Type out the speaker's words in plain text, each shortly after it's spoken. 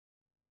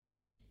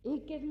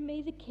He'd given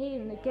me the key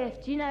and the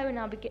gift, and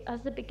as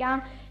I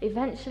began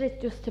eventually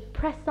just to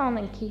press on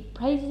and keep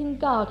praising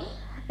God.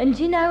 And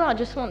I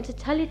just want to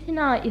tell you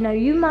tonight,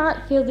 you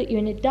might feel that you're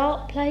in a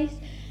dark place,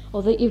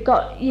 or that you've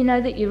got,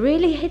 that you're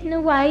really hidden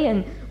away,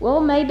 and,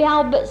 well, maybe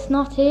Albert's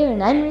not here, and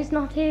Henry's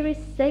not here,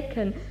 he's sick,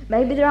 and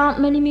maybe there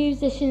aren't many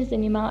musicians,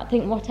 and you might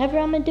think, whatever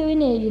am I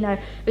doing here,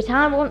 But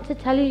I want to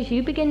tell you, as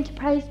you begin to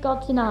praise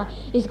God tonight,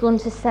 He's going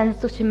to send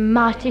such a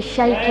mighty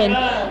shaking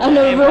and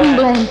a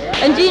rumbling.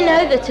 And do you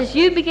know that as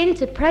you begin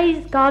to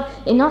praise God,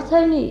 He not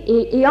only,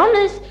 He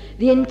honours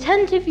the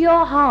intent of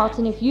your heart,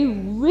 and if you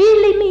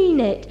really mean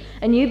it,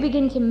 and you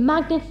begin to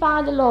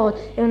magnify the Lord,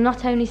 He'll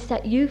not only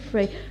set you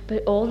free,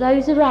 but all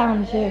those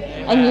around you,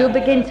 and you'll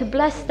begin to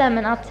bless them.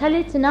 And I'll tell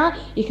you tonight,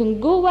 you can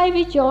go away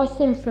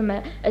rejoicing from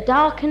a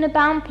dark and a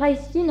bound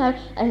place,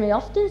 and He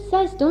often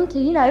says, don't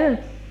he, I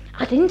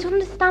didn't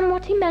understand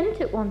what He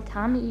meant at one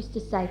time. He used to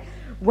say,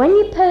 when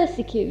you're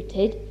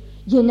persecuted,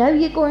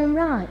 you're going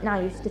right. And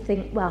I used to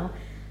think, well,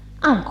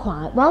 I'm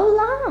quite well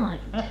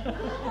liked.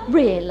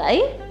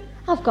 Really?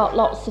 I've got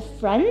lots of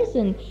friends,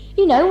 and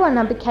when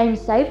I became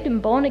saved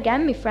and born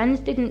again, my friends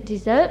didn't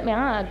desert me.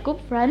 I had good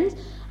friends,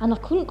 and I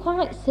couldn't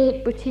quite see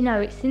it, but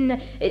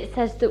it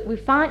says that we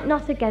fight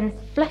not against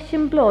flesh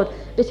and blood,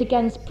 but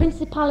against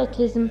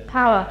principalities and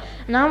power.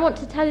 And I want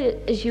to tell you,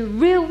 as you're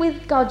real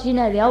with God,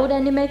 the old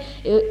enemy,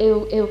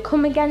 he'll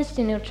come against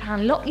you and he'll try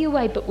and lock you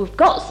away, but we've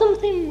got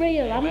something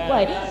real, haven't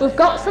we? We've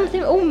got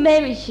something. Oh,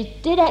 Mary, she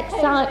did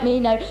excite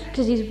me,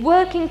 because He's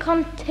working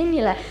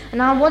continually.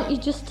 And I want you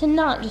just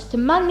tonight, just to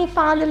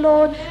magnify the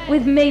Lord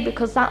with me,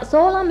 because that's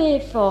all I'm here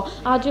for.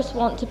 I just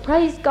want to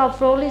praise God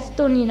for all He's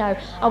done,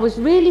 I was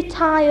really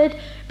tired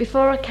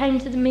before I came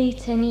to the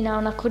meeting,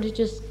 and I could have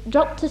just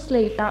dropped to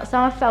sleep. That's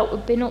how I felt.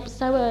 We've been up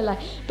so early.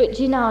 But,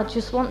 I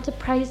just want to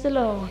praise the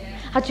Lord.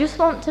 I just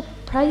want to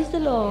praise the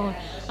Lord.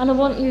 And I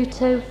want you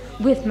to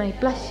with me.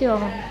 Bless you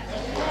all.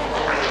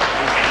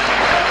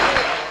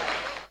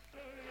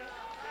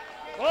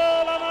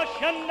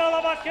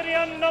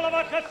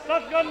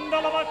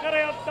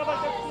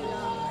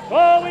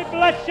 Oh, we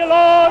bless you,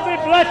 Lord. We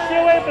bless you,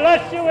 we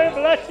bless you, we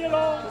bless you,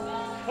 Lord.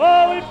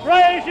 Oh, we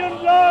praise you and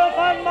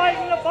glorify and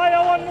magnify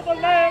your wonderful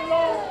name,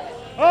 Lord.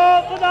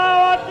 Oh, for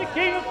thou art the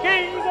King of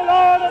kings, the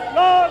Lord of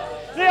lords,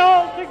 the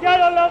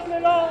altogether lovely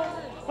Lord.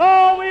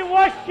 Oh, we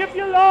worship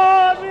you,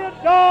 Lord. We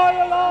adore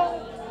you, Lord.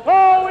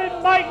 Oh, we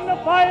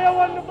magnify your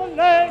wonderful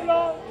name,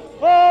 Lord.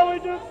 Oh, we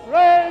do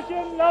praise you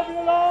and love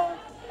you, Lord.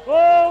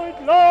 Oh, we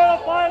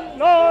glorify and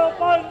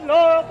glorify and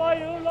glorify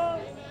you,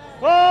 Lord.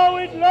 Oh,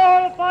 we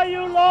glorify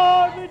you,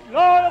 Lord. We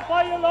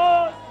glorify you,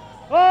 Lord.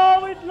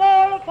 Oh, we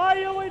glorify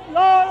you, we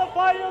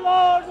glorify you,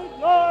 Lord, we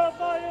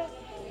glorify you.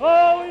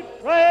 Oh, we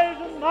praise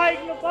and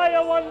magnify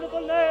your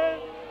wonderful name.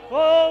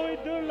 Oh, we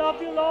do love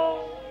you,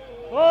 Lord.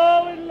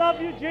 Oh, we love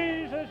you,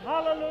 Jesus,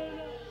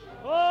 hallelujah.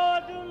 Oh,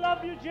 I do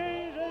love you,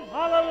 Jesus,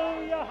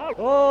 hallelujah, hallelujah.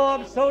 Oh,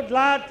 I'm so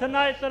glad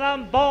tonight that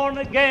I'm born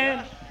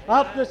again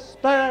of the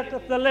Spirit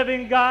of the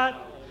living God.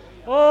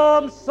 Oh,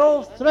 I'm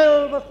so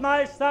thrilled with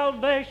my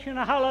salvation,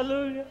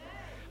 hallelujah.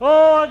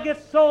 Oh, I get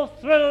so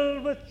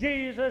thrilled with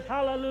Jesus,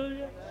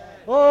 hallelujah.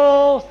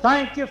 Oh,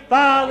 thank you,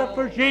 Father,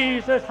 for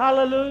Jesus,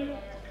 hallelujah.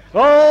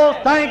 Oh,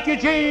 thank you,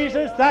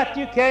 Jesus, that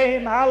you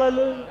came,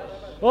 hallelujah.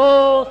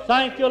 Oh,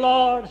 thank you,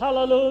 Lord,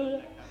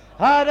 hallelujah.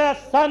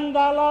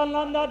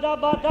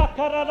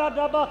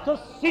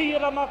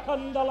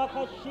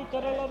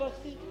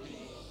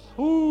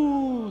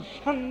 Ooh,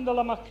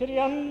 shandala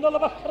makriandala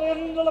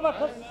bakriandala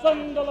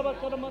bakasandala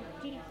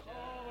bakaramati.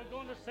 We're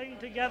going to sing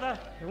together.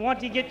 I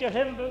want you to get your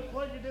hymn book.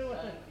 What do you do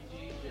with it?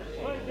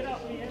 Well, get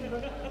off me hymn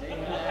book.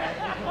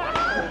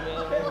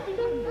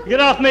 Get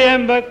off me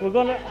hymn book. We're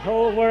going to,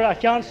 where I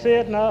can't see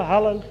it now.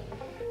 Hallelujah.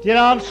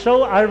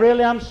 I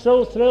really am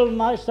so thrilled with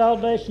my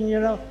salvation,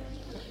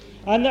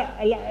 And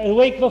a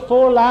week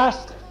before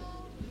last,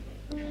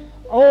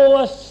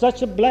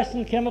 such a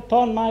blessing came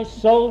upon my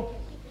soul.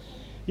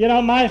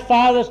 My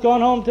father's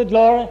gone home to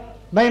glory.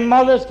 My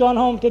mother's gone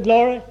home to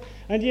glory.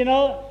 And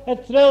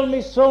it thrilled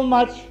me so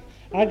much.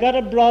 I got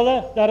a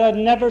brother that I'd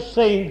never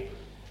seen.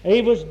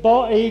 He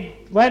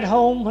went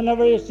home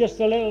whenever he was just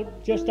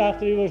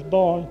after he was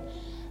born.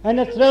 And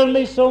it thrilled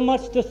me so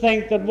much to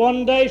think that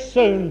one day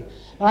soon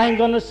I'm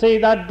going to see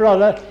that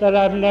brother that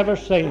I've never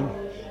seen.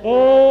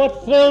 Oh, it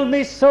thrilled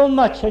me so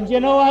much. And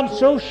I'm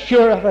so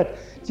sure of it.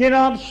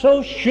 I'm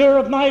so sure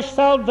of my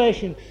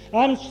salvation.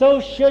 I'm so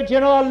sure,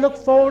 I look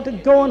forward to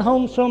going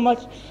home so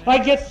much. I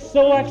get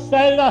so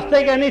excited. I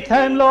think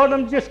anytime, Lord,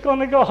 I'm just going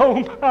to go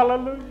home.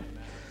 Hallelujah.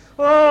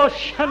 Oh,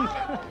 Amen.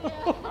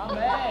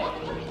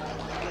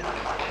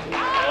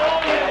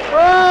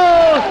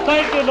 Oh,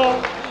 thank you,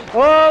 Lord.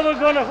 Oh, we're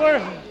going to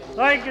work.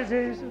 Thank you,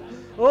 Jesus.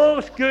 Oh,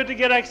 it's good to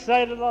get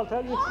excited, I'll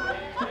tell you.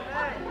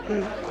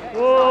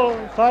 Oh,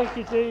 thank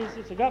you,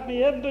 Jesus. I got me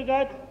hymn book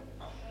out.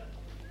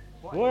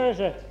 Where is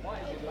it?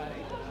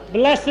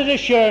 Blessed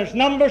Assurance,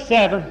 number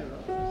 7.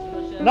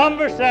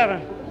 Number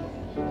 7.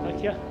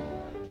 Thank you.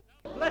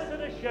 Blessed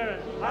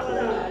Assurance.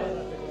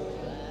 Hallelujah.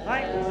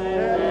 Thank you.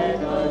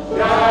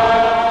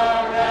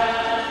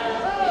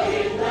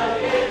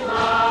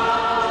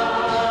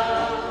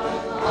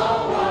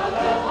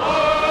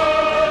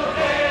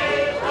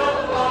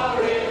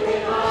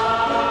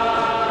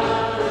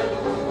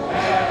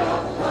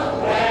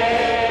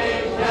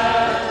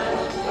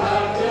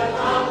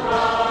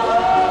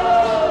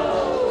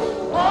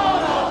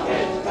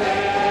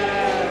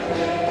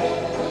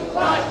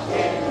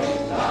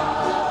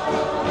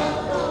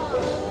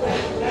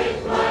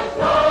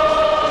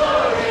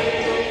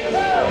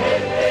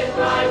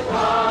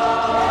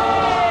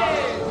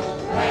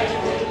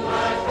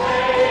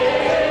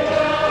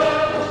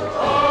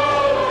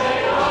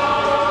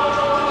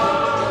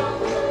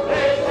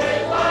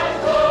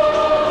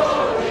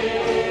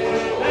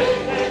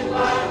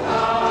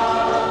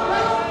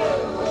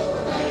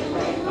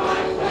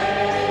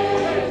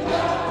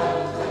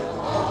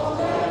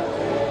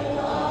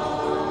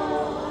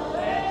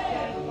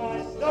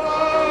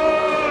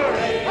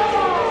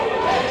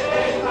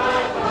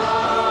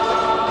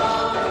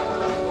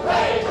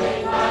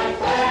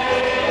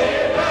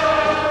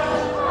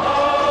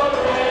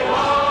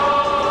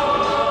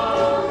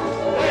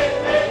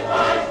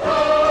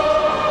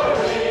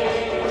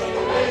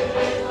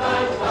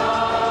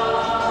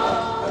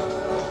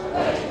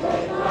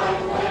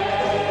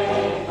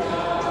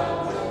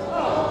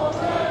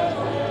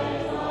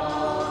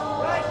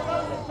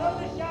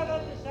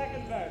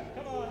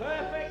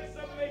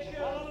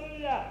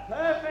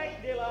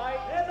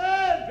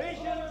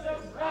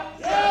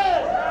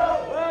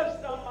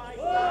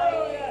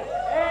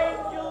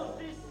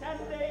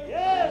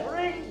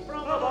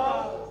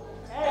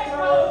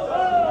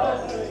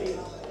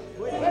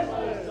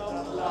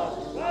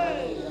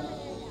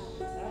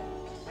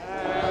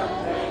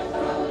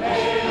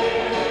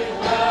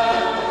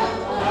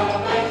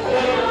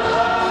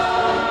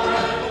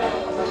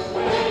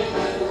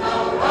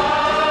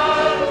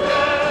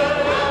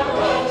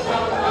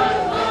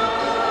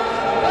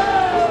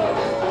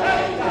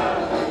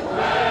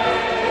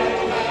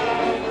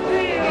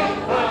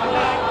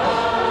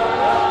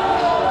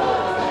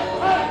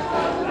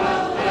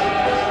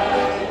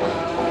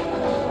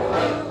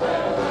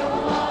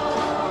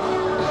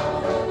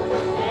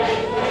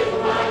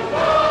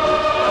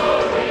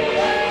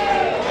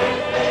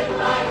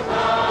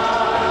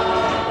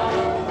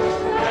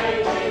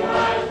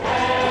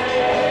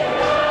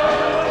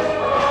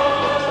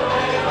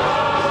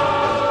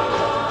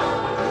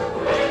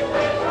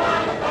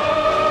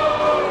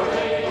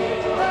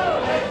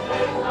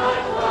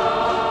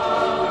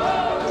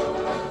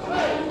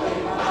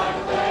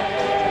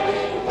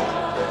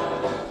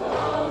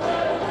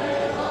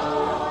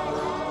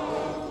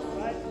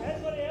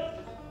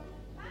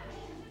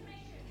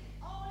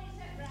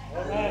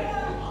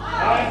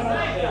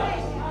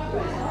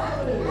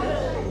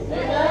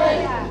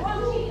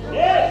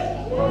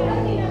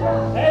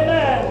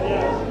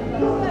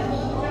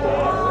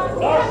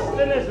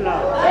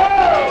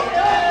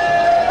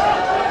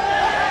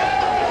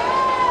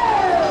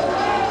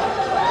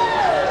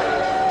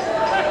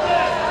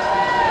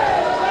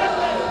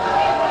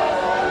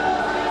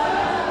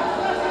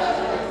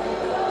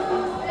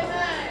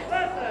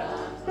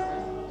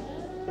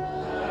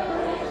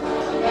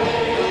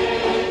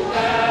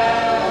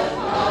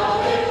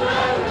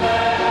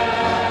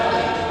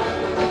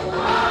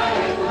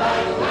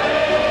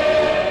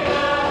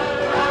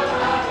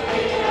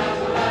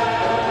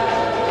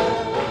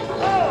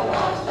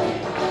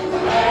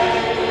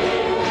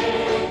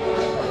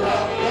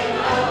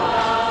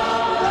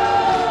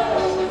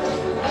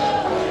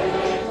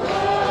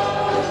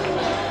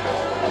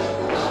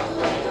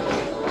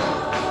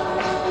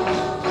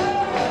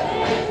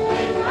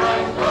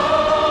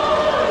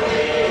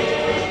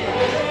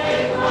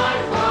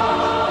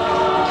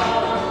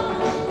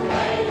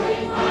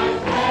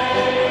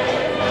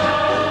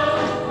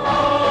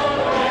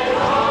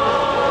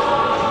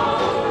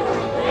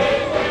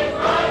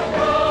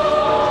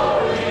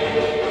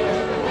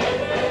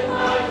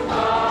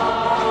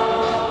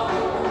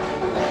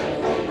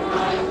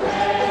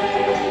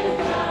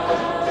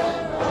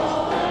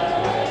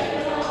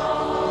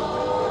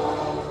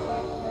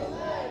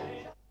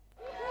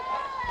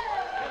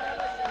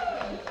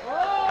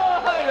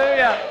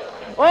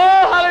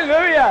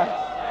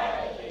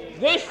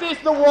 is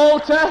the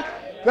water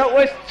that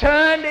was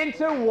turned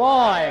into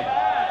wine.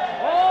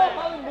 Oh,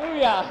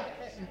 hallelujah.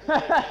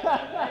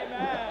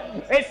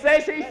 It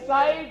says he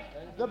saved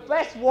the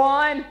best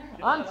wine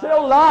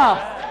until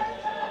last.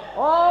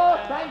 Oh,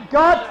 thank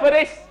God for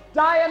this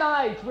day and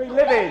age we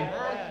live in.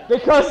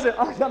 Because,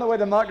 I don't know where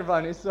the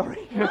microphone is,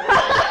 sorry.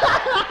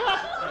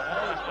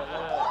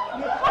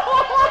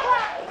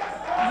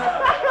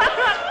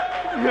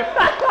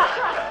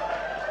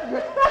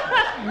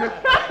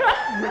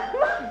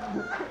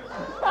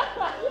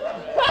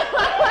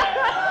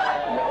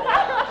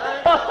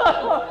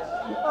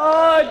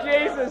 Oh,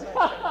 Jesus.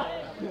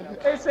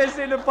 It says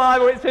in the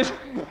Bible, it says,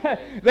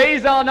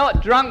 these are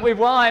not drunk with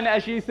wine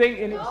as you think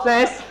in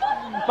excess,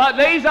 but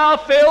these are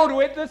filled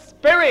with the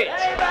Spirit.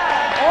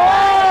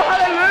 Oh,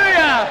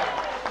 hallelujah.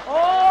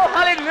 Oh,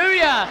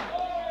 hallelujah.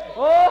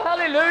 Oh,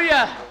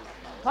 hallelujah.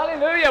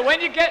 Hallelujah.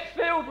 When you get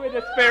filled with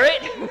the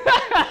Spirit,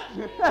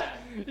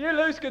 you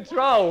lose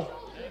control.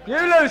 You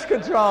lose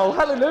control.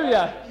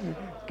 Hallelujah.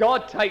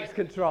 God takes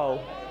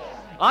control.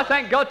 I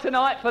thank God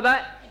tonight for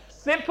that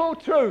simple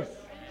truth.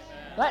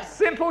 That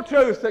simple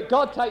truth that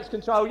God takes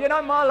control. You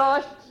know, my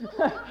life,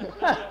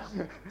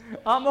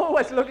 I'm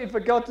always looking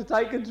for God to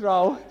take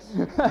control.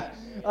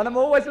 And I'm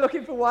always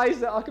looking for ways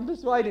that I can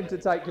persuade him to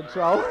take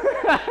control.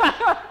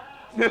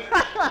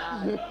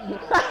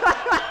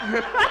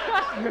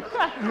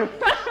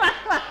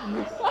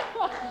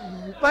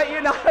 But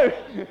you know,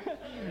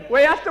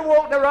 we have to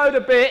walk the road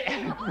a bit,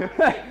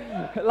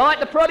 like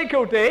the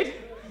prodigal did,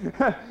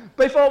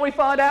 before we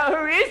find out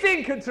who is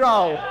in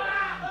control.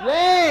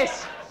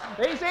 Yes,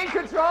 he's in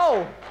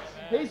control.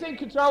 He's in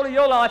control of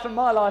your life and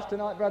my life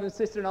tonight, brother and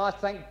sister, and I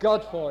thank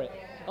God for it.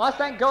 I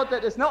thank God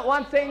that there's not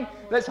one thing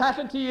that's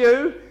happened to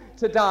you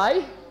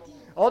today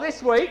or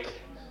this week,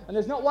 and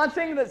there's not one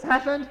thing that's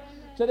happened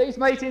to these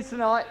meetings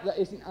tonight that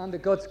isn't under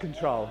God's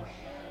control.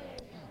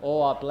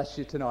 Oh, I bless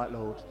you tonight,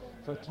 Lord,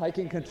 for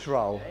taking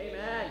control.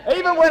 Amen.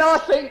 Even when I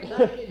think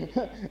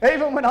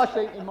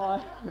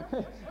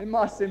in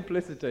my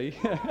simplicity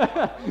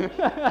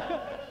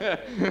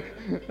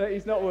that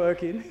he's not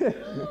working,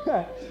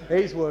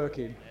 he's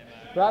working.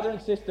 Brother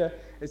and sister,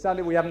 it's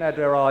only we haven't had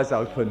our eyes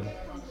opened.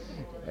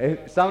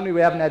 It's only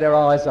we haven't had our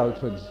eyes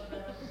opened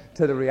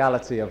to the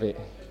reality of it.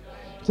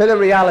 To the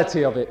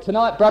reality of it.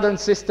 Tonight, brother and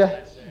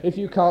sister, if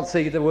you can't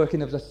see the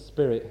working of the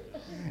Spirit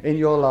in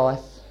your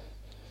life,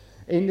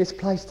 in this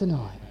place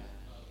tonight,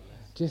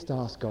 just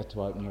ask God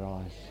to open your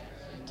eyes,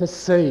 to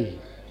see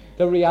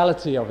the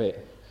reality of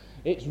it.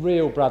 It's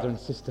real, brother and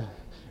sister.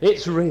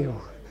 It's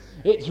real.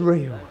 It's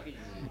real.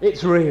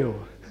 It's real.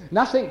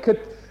 Nothing could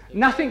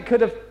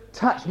have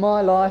touched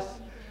my life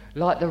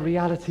like the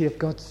reality of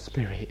God's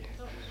Spirit.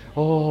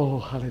 Oh,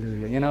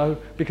 hallelujah. You know,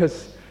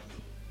 because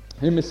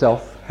in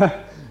myself,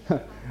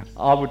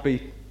 I would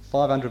be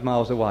 500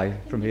 miles away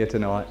from here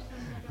tonight.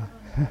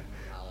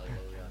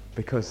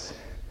 Because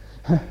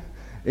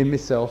in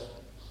myself,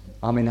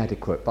 I'm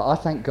inadequate. But I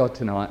thank God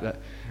tonight that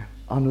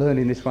I'm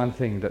learning this one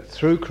thing, that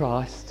through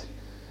Christ,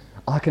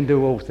 I can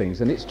do all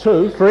things. And it's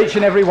true for each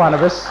and every one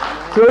of us.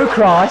 Through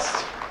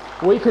Christ,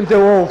 we can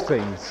do all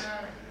things.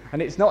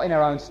 And it's not in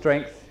our own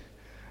strength,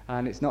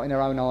 and it's not in our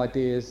own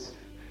ideas,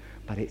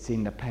 but it's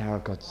in the power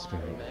of God's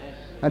Spirit.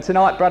 And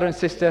tonight, brother and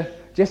sister,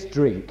 just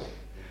drink.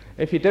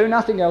 If you do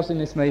nothing else in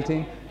this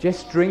meeting,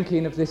 just drink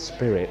in of this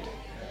Spirit.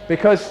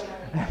 Because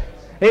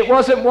it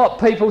wasn't what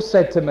people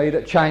said to me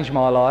that changed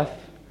my life.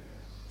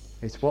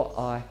 It's what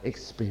I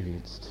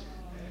experienced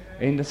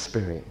in the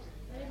Spirit.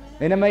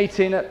 In a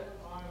meeting at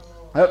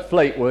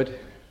Fleetwood,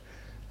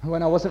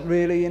 when I wasn't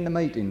really in the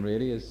meeting,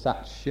 really, as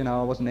such, you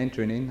know, I wasn't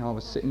entering in. I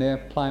was sitting there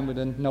playing with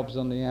the knobs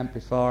on the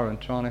amplifier and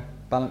trying to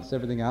balance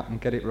everything up and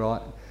get it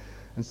right.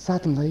 And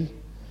suddenly,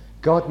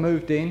 God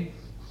moved in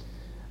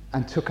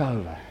and took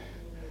over.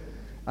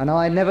 And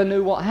I never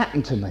knew what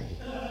happened to me.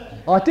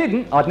 I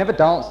didn't. I'd never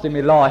danced in my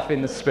life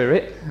in the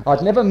Spirit.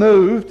 I'd never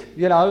moved.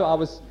 You know, I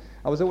was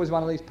always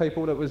one of these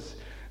people that was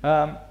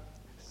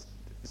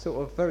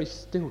sort of very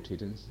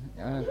stilted.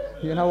 And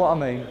you know what I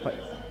mean? But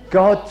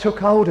God took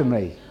hold of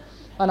me.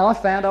 And I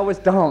found I was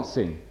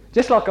dancing,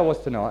 just like I was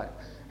tonight.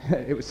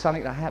 It was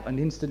something that happened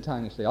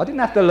instantaneously. I didn't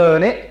have to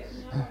learn it.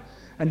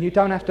 And you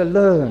don't have to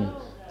learn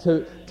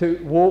to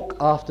walk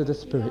after the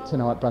Spirit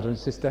tonight, brother and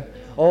sister.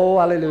 Oh,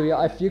 hallelujah.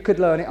 If you could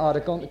learn it, I'd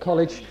have gone to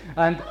college,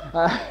 and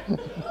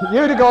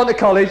you'd have gone to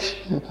college,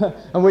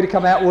 and we'd have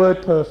come out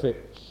word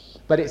perfect.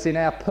 But it's in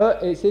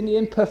the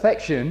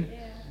imperfection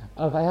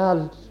of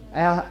our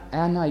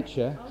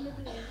nature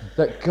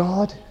that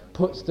God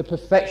puts the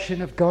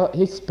perfection of God,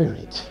 His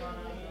Spirit.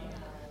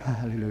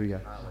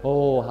 Hallelujah.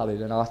 Oh,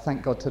 hallelujah. And I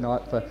thank God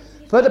tonight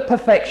for the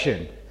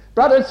perfection.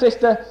 Brother and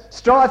sister,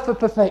 strive for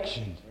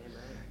perfection.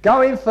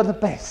 Go in for the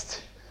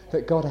best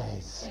that God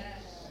has.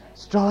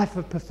 Strive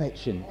for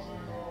perfection.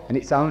 And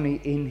it's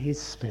only in His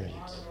Spirit.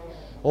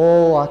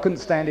 Oh, I couldn't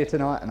stand here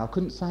tonight and I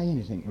couldn't say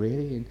anything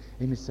really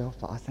in myself,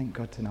 but I thank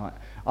God tonight.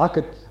 I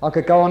could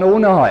go on all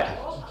night.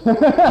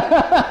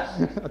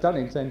 I don't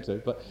intend to,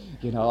 but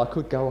you know, I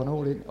could go on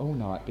all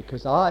night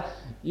because I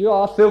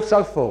feel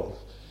so full.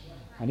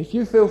 And if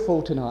you feel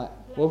full tonight,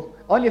 well,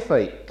 on your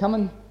feet, come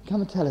and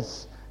tell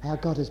us how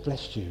God has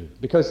blessed you.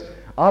 Because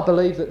I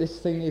believe that this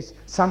thing is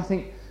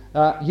something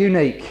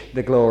unique,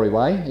 the Glory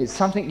Way. It's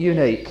something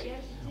unique.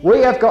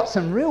 We have got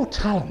some real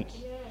talent.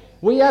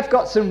 We have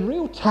got some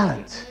real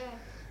talent.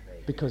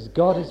 Because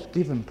God has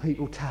given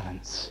people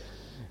talents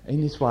in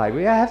this way.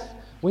 We have,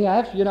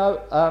 you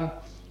know,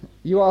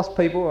 you ask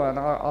people, and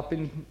I've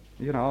been,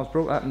 you know, I was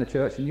brought up in the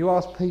church, and you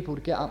ask people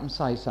to get up and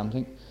say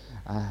something,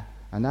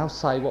 and they'll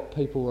say what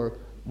people are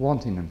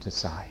wanting them to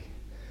say.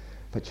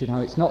 But you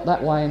know, it's not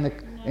that way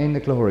in the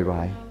Glory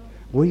Way.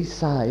 We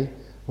say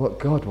what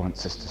God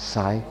wants us to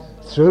say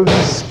through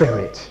His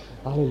Spirit.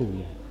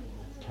 Hallelujah.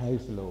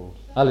 Praise the Lord.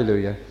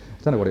 Hallelujah.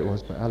 I don't know what it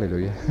was, but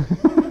hallelujah.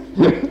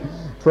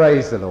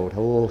 Praise the Lord.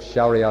 Oh,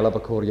 shari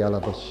alabakori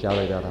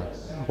alabashari dada.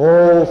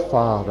 Oh,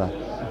 Father.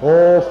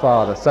 Oh,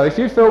 Father. So if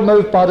you feel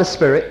moved by the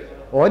Spirit,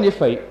 or on your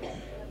feet,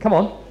 come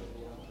on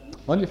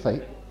your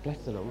feet. Bless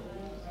the Lord.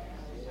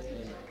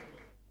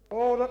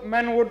 Oh, that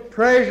men would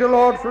praise the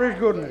Lord for His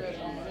goodness.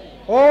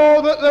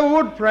 Oh, that they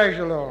would praise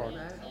the Lord.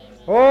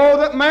 Oh,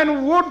 that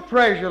men would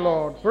praise the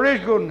Lord for His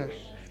goodness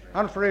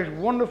and for His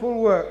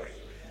wonderful works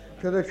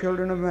to the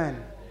children of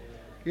men.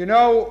 You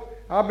know,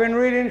 I've been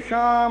reading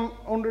Psalm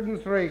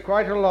 103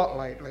 quite a lot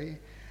lately,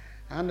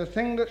 and the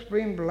thing that's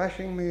been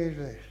blessing me is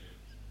this.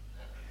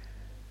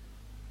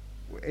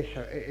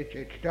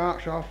 It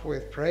starts off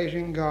with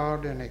praising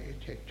God, and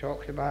it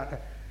talks about,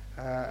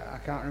 I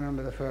can't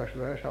remember the first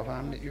verse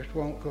offhand, it just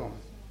won't come.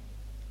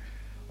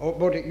 Oh,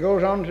 but it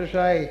goes on to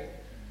say,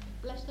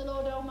 bless the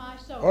Lord, O my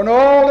soul. And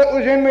all that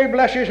was in me,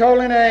 bless His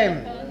holy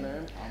name.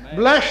 Amen.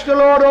 Bless the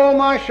Lord, O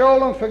my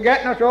soul, and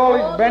forget not all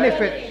His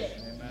benefits.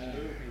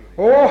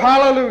 Oh,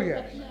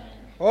 hallelujah.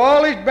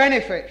 All His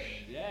benefits.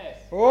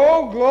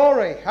 Oh,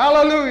 glory.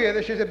 Hallelujah.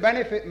 This is a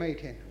benefit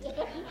meeting.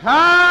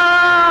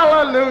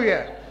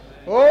 Hallelujah.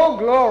 Oh,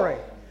 glory.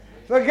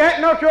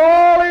 Forget not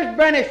all His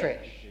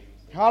benefits.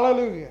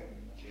 Hallelujah.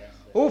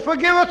 Who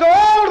forgiveth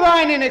all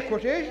thine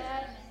iniquities.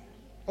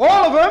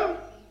 All of them.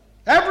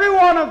 Every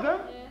one of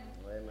them.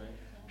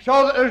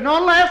 So that there's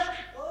none left.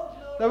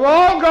 They're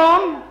all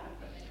gone.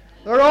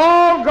 They're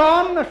all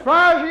gone. As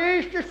far as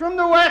the east is from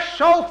the west,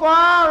 so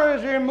far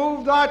as He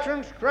removed thy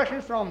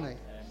transgressions from thee.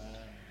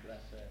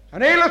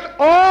 And healeth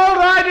all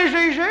thy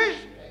diseases.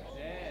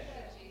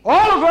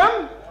 All of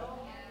them.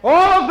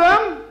 All of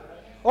them.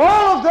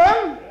 All of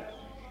them.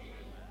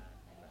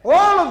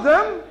 All of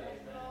them.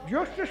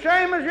 Just the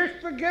same as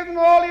He's forgiven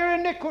all your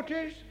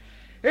iniquities.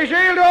 He's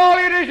healed all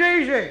your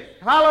diseases.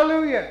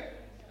 Hallelujah.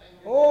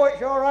 Oh,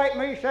 it's all right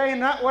me saying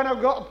that when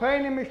I've got a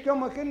pain in my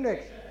stomach, isn't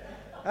it?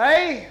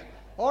 Hey?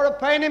 Or a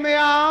pain in my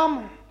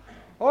arm,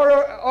 or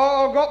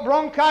I've got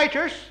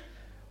bronchitis,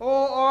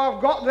 or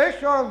I've got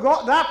this, or I've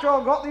got that, or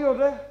I've got the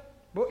other.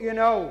 But you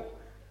know,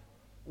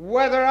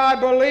 whether I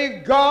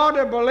believe God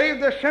or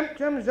believe the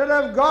symptoms that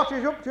I've got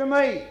is up to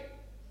me.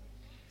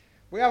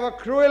 We have a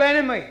cruel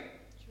enemy,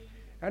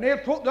 and he'll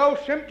put those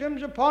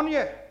symptoms upon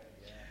you.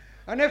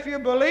 And if you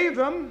believe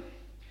them,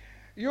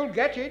 you'll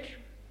get it,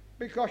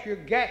 because you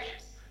get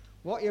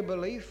what you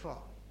believe for.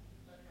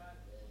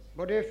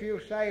 But if you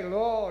say,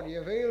 Lord,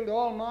 you've healed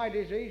all my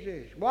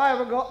diseases, why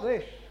have I got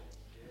this?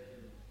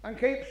 And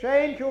keep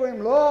saying to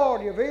Him,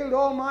 Lord, you've healed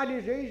all my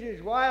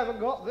diseases, why have I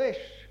got this?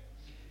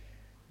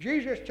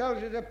 Jesus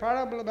tells us a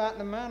parable about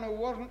the man who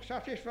wasn't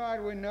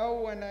satisfied with no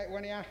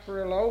when he asked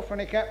for a loaf, and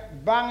he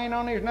kept banging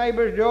on his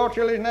neighbour's door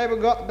till his neighbour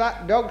got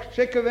that dog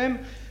sick of him,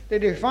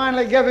 that he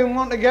finally gave him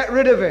one to get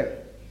rid of him.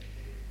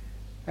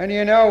 And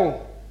you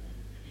know,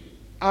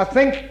 I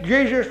think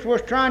Jesus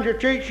was trying to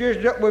teach us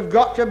that we've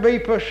got to be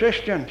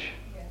persistent.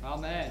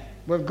 Amen.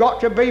 We've got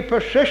to be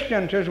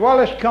persistent as well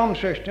as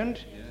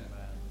consistent.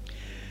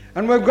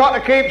 And we've got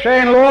to keep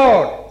saying,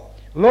 Lord,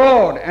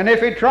 Lord. And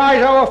if He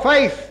tries our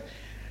faith,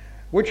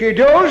 which He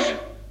does,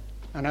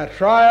 and a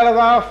trial of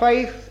our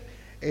faith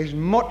is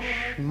much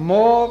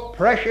more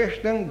precious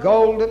than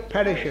gold that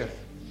perisheth.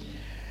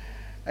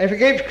 If He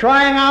keeps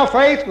trying our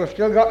faith, we've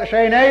still got to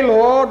say, hey,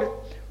 Lord,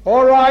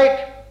 all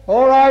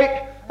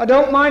right, I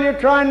don't mind you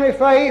trying my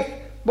faith,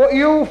 but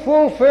you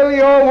fulfill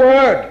your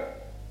word.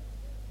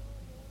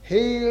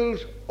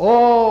 Heals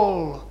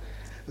all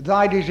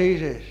thy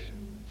diseases.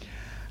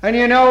 And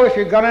you know, if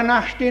you've got a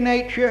nasty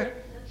nature,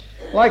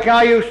 like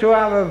I used to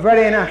have a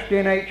very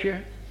nasty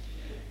nature,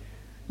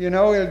 you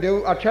know,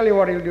 I'll tell you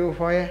what He'll do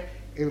for you.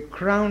 He'll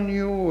crown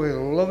you with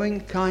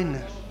loving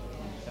kindness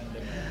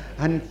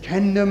and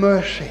tender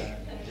mercy.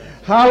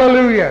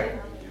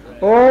 Hallelujah.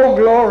 Oh,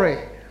 glory.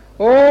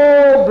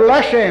 Oh,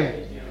 bless Him.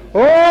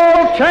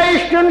 Oh,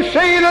 taste and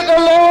see that the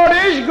Lord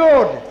is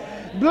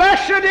good.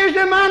 Blessed is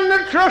the man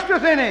that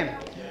trusteth in Him.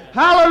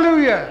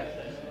 Hallelujah.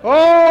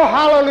 Oh,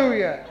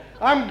 hallelujah.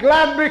 I'm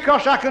glad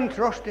because I can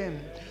trust Him.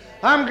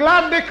 I'm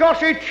glad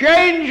because He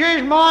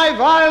changes my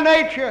vile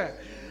nature.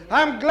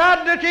 I'm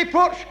glad that He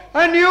puts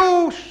a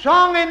new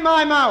song in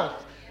my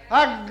mouth.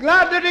 I'm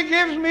glad that He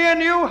gives me a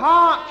new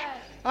heart.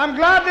 I'm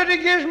glad that He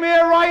gives me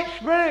a right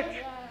spirit.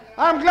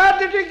 I'm glad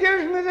that He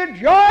gives me the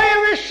joy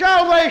of His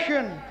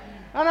salvation.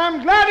 And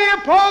I'm glad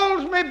he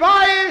upholds me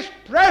by his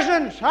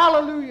presence.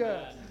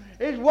 Hallelujah.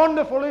 He's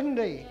wonderful, isn't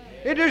he?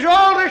 He does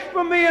all this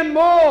for me and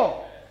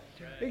more.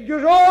 He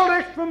does all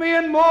this for me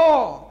and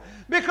more.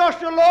 Because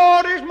the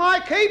Lord is my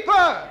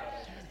keeper.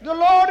 The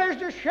Lord is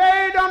the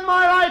shade on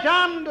my right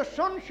hand. The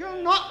sun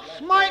shall not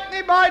smite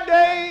me by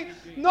day,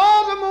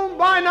 nor the moon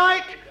by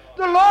night.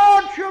 The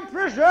Lord shall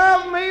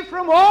preserve me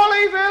from all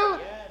evil.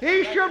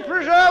 He shall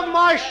preserve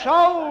my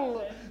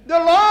soul. The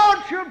Lord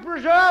shall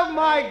preserve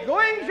my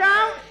goings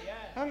out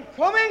and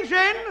comings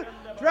in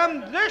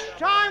from this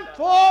time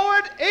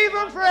forward,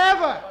 even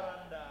forever.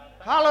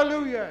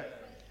 Hallelujah.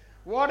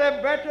 What a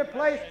better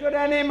place could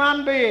any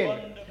man be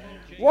in?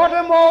 What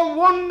a more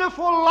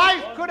wonderful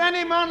life could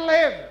any man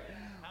live?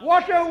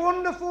 What a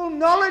wonderful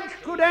knowledge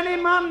could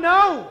any man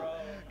know?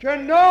 To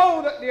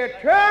know that the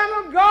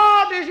eternal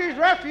God is his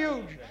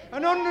refuge,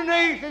 and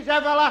underneath his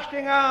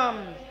everlasting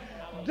arms.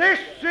 This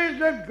is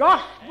the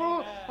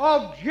gospel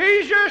of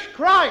Jesus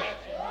Christ.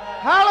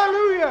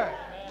 Hallelujah.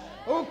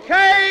 Who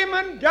came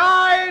and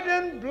died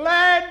and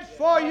bled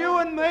for you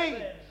and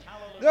me,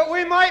 that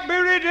we might be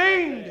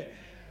redeemed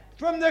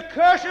from the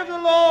curse of the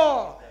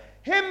law.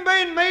 Him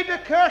being made a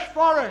curse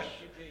for us.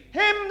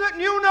 Him that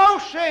knew no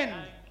sin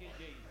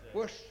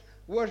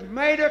was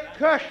made a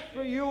curse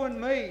for you and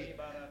me,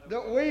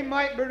 that we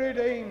might be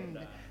redeemed.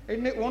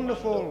 Isn't it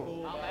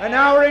wonderful? And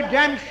our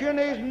redemption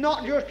is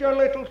not just a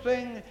little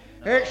thing.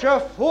 It's a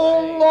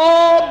full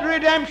Lord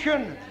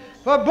redemption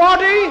for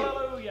body,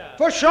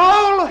 for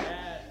soul,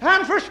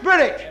 and for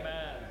spirit.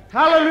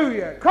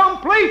 Hallelujah.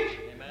 Complete.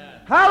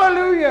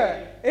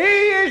 Hallelujah. He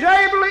is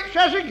able, it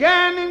says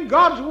again in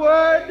God's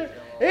word,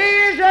 he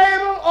is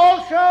able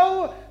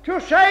also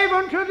to save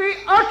unto the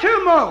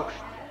uttermost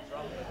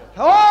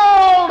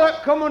all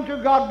that come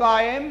unto God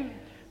by him.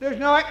 There's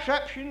no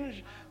exceptions.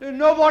 There's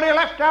nobody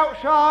left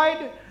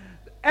outside.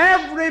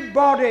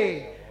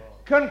 Everybody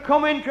can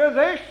come into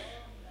this.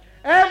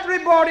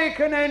 Everybody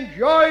can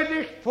enjoy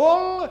this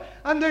full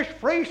and this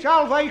free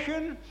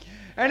salvation.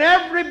 And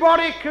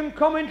everybody can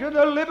come into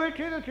the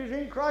liberty that is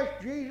in Christ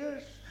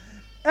Jesus.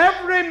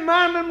 Every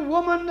man and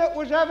woman that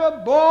was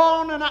ever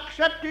born and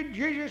accepted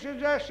Jesus as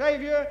their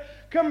Saviour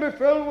can be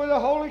filled with the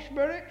Holy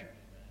Spirit.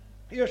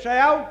 You say,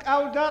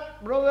 how's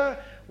that, brother?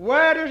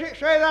 Where does it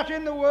say that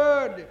in the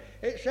Word?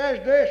 It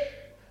says this: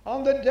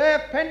 on the day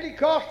of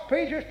Pentecost,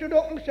 Peter stood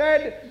up and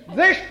said,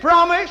 this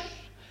promise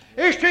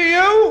is to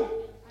you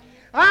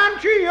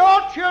and to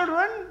your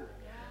children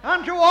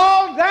and to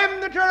all them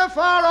that are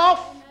afar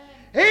off,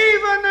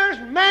 even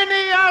as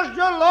many as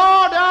the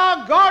Lord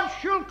our God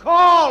shall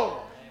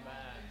call.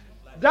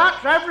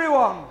 That's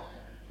everyone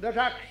that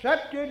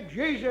accepted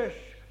Jesus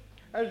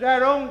as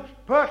their own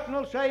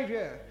personal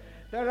Saviour.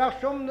 There are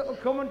some that will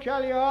come and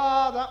tell you,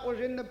 that was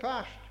in the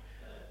past.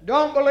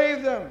 Don't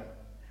believe them.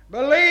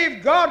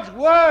 Believe God's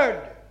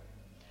Word.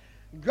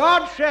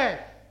 God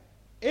said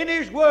in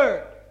His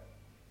Word,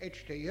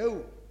 it's to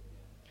you.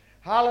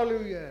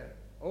 Hallelujah.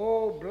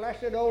 Oh,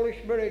 blessed Holy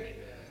Spirit.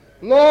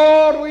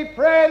 Lord, we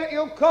pray that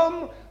you'll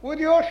come with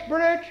your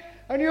Spirit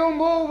and you'll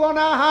move on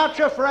our hearts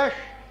afresh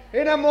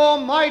in a more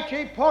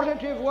mighty,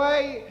 positive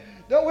way,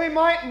 that we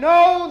might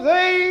know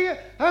Thee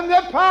and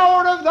the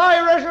power of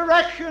Thy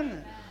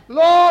resurrection.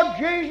 Lord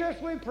Jesus,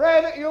 we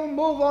pray that you'll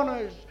move on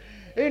us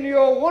in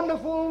your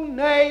wonderful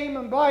name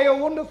and by your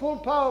wonderful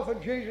power for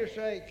Jesus'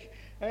 sake.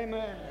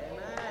 Amen.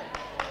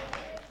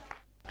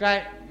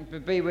 Glad to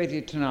be with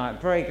you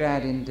tonight. Very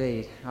glad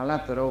indeed. I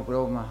love the Lord with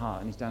all my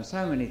heart, and He's done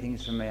so many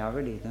things for me. I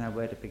really don't know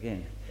where to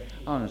begin.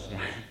 Honestly,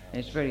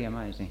 it's really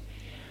amazing.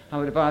 I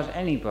would advise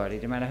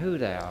anybody, no matter who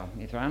they are,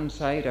 if they're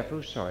unsaved, I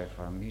feel sorry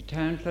for them. You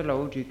turn to the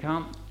Lord. You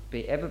can't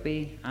ever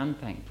be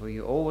unthankful.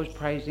 You're always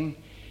praising.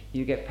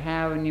 You get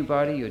power in your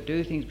body. You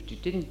do things which you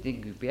didn't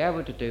think you'd be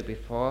able to do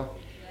before.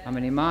 I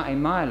mean, in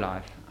my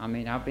life,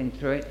 I've been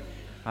through it.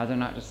 I don't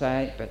like to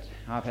say it, but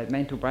I've had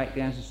mental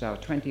breakdowns since I was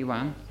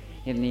 21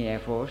 in the Air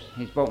Force.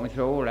 He's brought me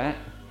through all that.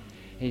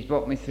 He's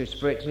brought me through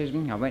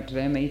spiritualism. I went to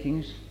their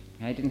meetings.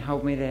 He didn't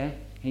hold me there.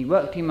 He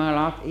worked in my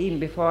life even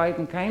before I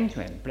even came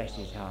to him. Bless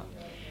his heart.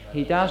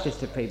 He does this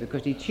to people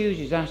because he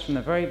chooses us from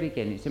the very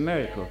beginning. It's a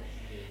miracle.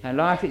 And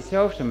life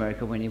itself's a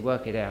miracle when you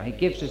work it out. He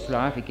gives us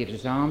life, he gives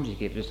us arms, he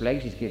gives us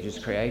legs, he gives us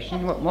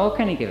creation. What more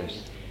can he give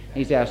us?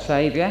 He's our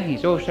saviour,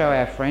 he's also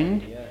our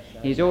friend,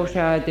 he's also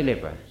our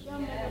deliverer.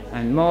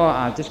 And more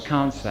I just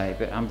can't say,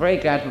 but I'm very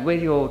glad we're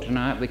with you all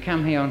tonight. We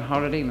come here on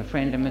holiday, my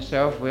friend and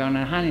myself. We're on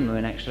a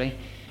honeymoon actually.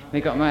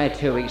 We got married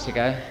 2 weeks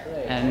ago,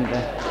 and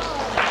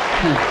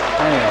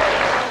anyway.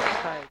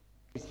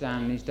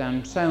 He's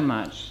done so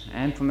much,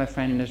 and for my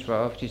friend as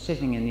well. She's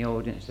sitting in the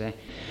audience there,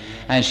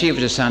 and she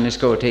was a Sunday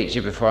school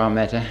teacher before I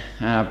met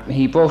her.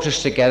 He brought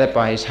us together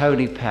by his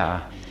holy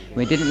power.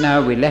 We didn't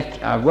know, we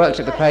left. I worked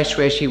at the place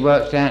where she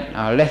worked at.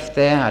 I left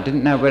there. I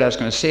didn't know whether I was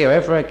going to see her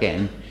ever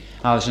again.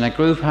 I was in a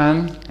group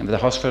home with the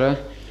hospital.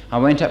 I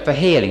went up for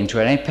healing to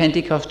a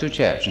Pentecostal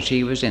church, and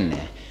she was in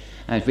there.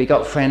 And we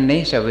got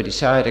friendly, so we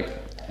decided,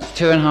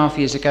 2.5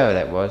 years ago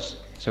that was,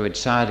 so we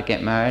decided to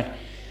get married,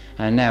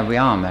 and now we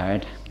are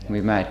married.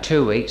 We've made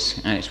 2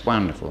 weeks, and it's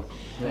wonderful.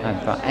 And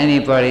for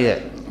anybody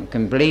that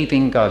can believe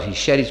in God, He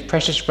shed His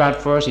precious blood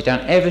for us, He's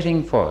done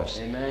everything for us.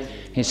 Amen.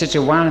 He's such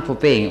a wonderful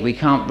being that we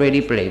can't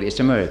really believe it's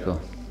a miracle.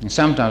 And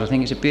sometimes I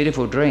think it's a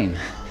beautiful dream.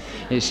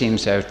 It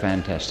seems so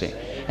fantastic.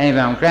 Anyway,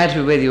 I'm glad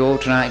to be with you all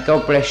tonight.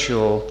 God bless you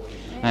all.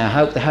 And I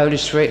hope the Holy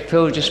Spirit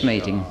fills this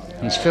meeting.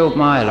 He's filled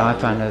my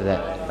life, I know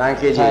that.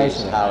 Thank you,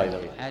 Jesus.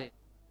 Hallelujah.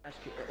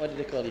 What did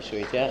they call you,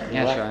 sweet? Yeah?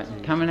 That's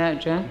right. Coming out,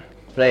 Joan?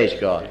 Praise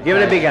God. Give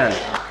it a big hand.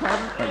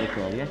 What do they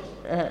call you?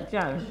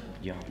 Joan.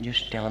 John.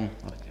 Just tell them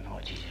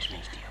what Jesus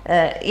means to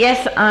you.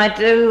 Yes, I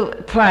do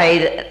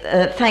pray,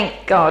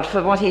 thank God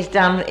for what He's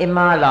done in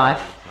my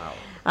life.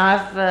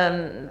 I've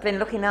been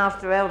looking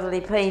after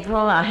elderly people.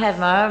 I had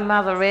my own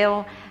mother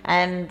ill,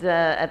 and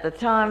at the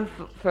time,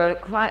 for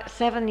quite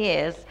 7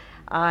 years,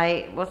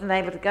 I wasn't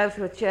able to go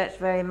to a church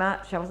very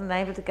much. I wasn't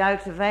able to go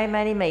to very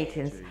many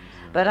meetings.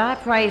 But I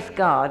praise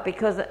God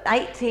because at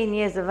 18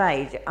 years of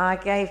age, I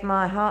gave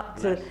my heart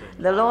to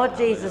the Lord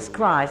Jesus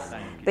Christ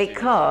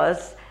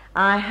because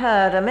I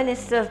heard a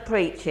minister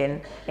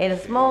preaching in a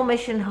small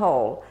mission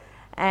hall,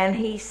 and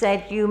he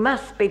said, you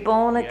must be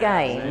born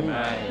again.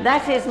 Amen.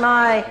 That is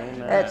my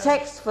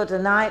text for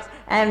tonight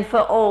and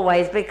for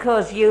always,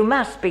 because you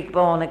must be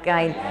born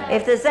again.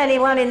 If there's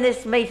anyone in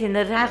this meeting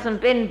that hasn't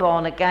been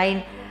born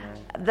again,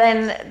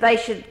 then they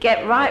should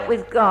get right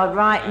with God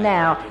right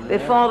now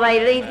before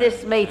they leave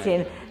this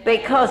meeting,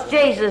 because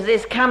Jesus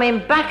is coming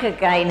back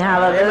again,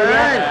 hallelujah.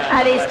 Amen.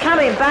 And He's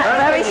coming back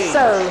very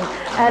soon.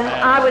 And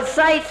I would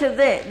say to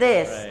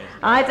this,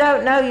 I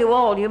don't know you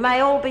all, you may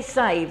all be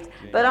saved,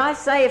 but I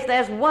say if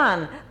there's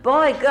one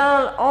boy,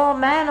 girl, or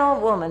man or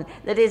woman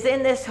that is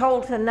in this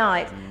hall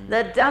tonight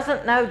that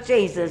doesn't know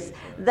Jesus,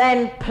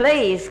 then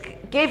please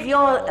give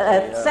your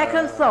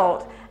second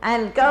thought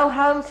and go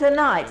home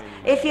tonight.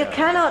 If you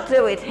cannot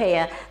do it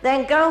here,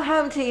 then go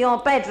home to your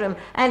bedroom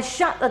and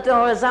shut the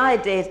door as I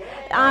did.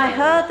 I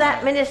heard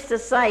that minister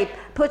say,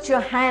 put your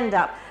hand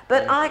up,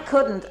 but I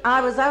couldn't. I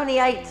was only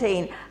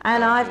 18,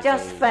 and I've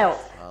just felt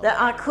that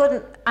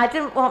I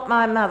didn't want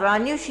my mother. I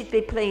knew she'd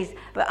be pleased,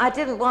 but I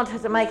didn't want her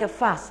to make a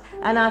fuss.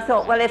 And I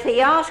thought, well, if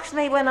he asks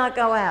me when I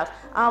go out,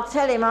 I'll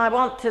tell him I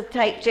want to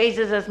take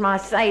Jesus as my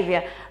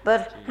saviour.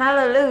 But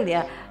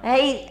hallelujah,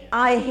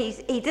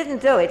 he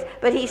didn't do it.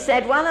 But he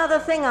said one other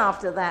thing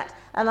after that,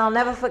 and I'll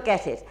never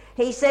forget it.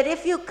 He said,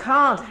 if you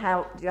can't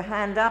hold your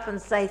hand up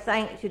and say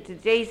thank you to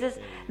Jesus,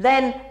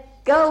 then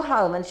go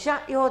home and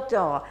shut your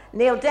door,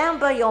 kneel down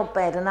by your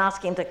bed and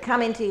ask Him to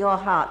come into your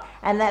heart.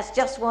 And that's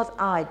just what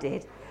I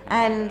did.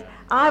 And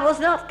I was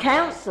not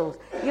counselled.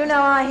 You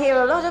know, I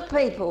hear a lot of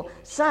people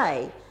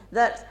say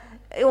that,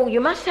 oh, you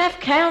must have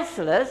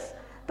counsellors.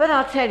 But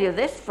I'll tell you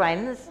this,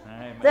 friends,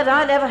 that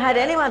I never had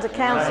anyone to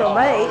counsel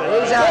me.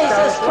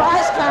 Jesus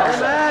Christ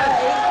counseled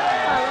me.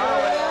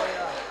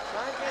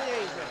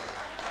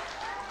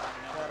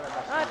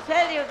 I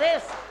tell you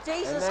this,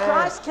 Jesus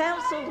Christ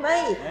counselled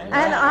me,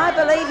 and I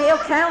believe He'll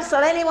counsel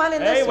anyone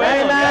in this room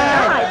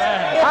tonight.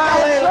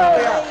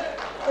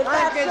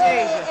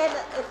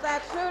 If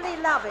they're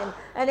truly loving,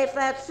 and if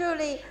they're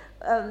truly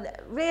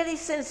really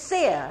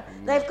sincere,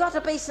 they've got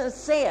to be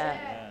sincere.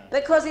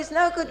 Because it's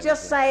no good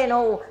just saying,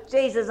 oh,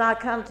 Jesus, I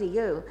come to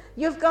you.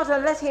 You've got to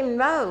let Him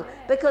know,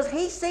 because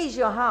He sees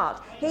your heart.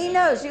 He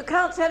knows. You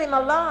can't tell Him a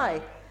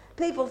lie.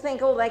 People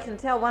think, oh, they can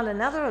tell one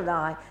another a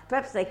lie.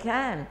 Perhaps they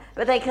can,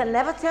 but they can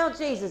never tell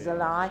Jesus a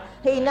lie.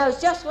 He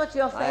knows just what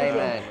you're thinking.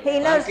 Amen. He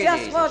knows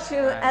just what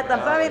you at the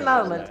very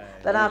moment.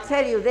 But I'll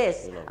tell you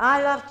this,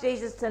 I love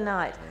Jesus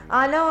tonight.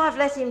 I know I've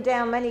let Him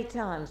down many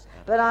times,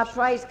 but I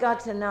praise God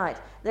tonight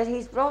that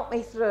He's brought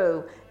me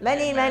through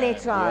many, many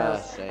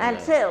trials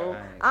until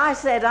I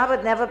said I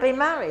would never be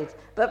married.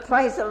 But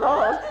praise the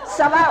Lord,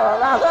 somehow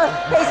or other,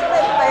 He's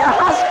made me a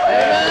husband.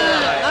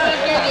 Amen. Thank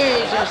you,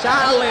 Jesus.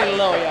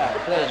 Hallelujah.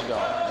 Praise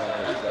God.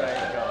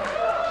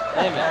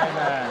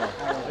 Amen.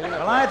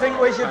 Well, I think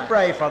we should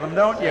pray for them,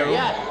 don't you?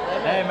 Yeah.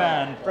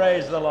 Amen.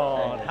 Praise the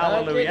Lord.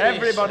 Hallelujah.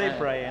 Everybody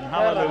praying.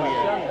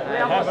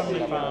 Hallelujah.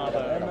 Heavenly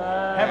Father.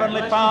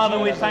 Heavenly Father,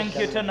 we thank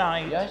you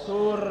tonight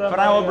for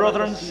our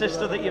brother and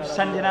sister that you've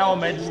sent in our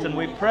midst, and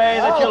we pray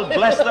that you'll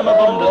bless them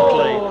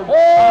abundantly.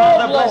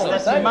 Father, bless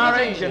this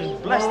marriage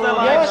and bless their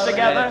lives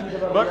together.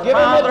 But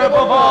Father,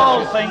 above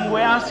all things,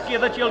 we ask you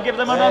that you'll give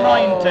them an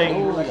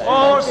anointing.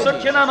 Oh,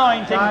 such an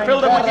anointing.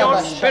 Fill them with your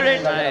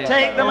Spirit.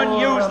 Take them and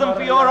use them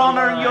for your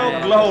honor and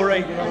your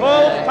glory.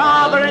 Oh,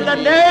 Father, in the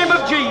name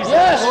of Jesus.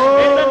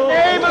 In the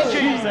name of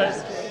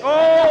Jesus.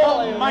 Oh,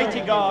 Almighty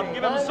God,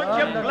 give them such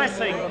a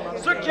blessing,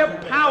 such a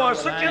power,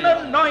 such an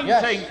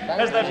anointing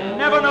as they've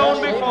never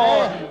known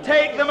before.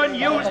 Take them and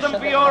use them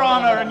for your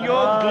honor and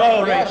your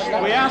glory.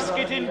 We ask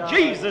it in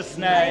Jesus'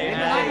 name.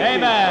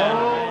 Amen.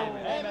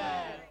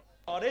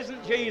 God,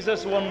 isn't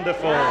Jesus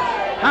wonderful?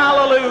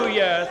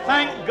 Hallelujah.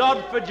 Thank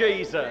God for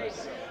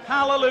Jesus.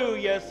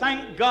 Hallelujah.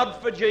 Thank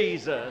God for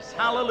Jesus.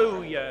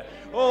 Hallelujah.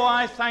 Oh,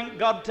 I thank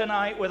God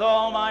tonight with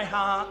all my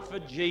heart for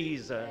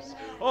Jesus.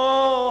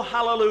 Oh,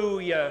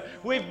 hallelujah.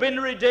 We've been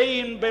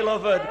redeemed,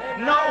 beloved,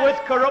 not with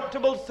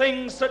corruptible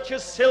things such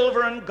as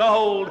silver and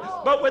gold,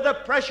 but with the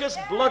precious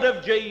blood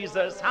of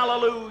Jesus.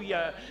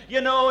 Hallelujah.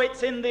 You know,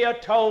 it's in the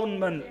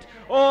atonement.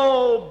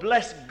 Oh,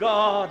 bless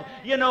God.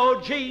 You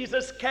know,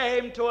 Jesus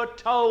came to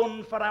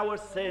atone for our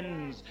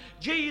sins.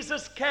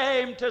 Jesus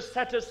came to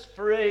set us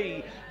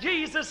free.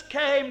 Jesus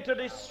came to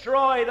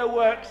destroy the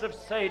works of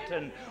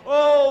Satan.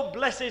 Oh,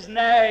 bless his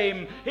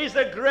name. He's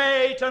a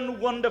great and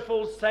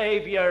wonderful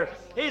Savior.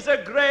 He's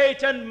a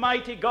great and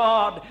mighty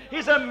God.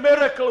 He's a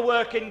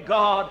miracle-working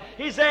God.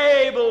 He's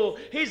able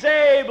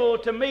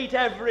to meet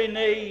every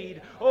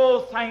need.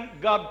 Oh,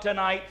 thank God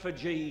tonight for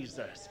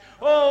Jesus.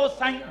 Oh,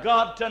 thank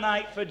God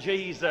tonight for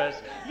Jesus.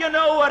 You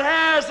know, we're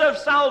heirs of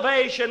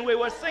salvation. We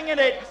were singing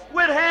it.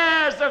 We're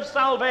heirs of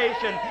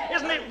salvation.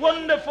 Isn't it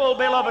wonderful,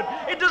 beloved?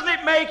 Doesn't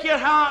it make your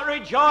heart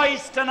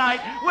rejoice tonight?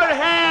 We're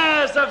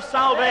heirs of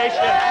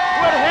salvation.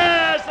 We're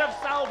heirs of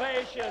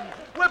salvation.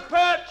 We're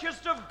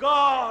purchased of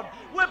God.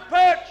 We're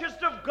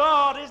purchased of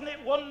God. Isn't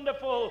it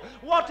wonderful?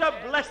 What a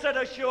blessed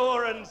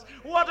assurance.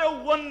 What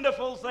a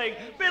wonderful thing.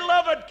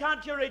 Beloved,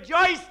 can't you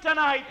rejoice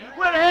tonight?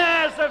 We're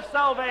heirs of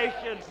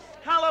salvation.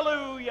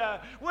 Hallelujah.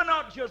 We're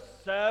not just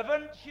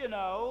servants, you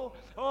know.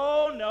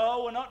 Oh,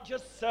 no, we're not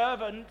just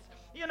servants.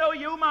 You know,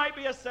 you might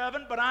be a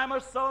servant, but I'm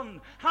a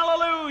son.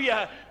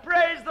 Hallelujah.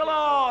 Praise the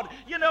Lord.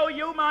 You know,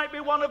 you might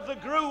be one of the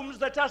grooms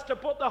that has to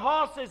put the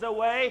horses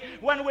away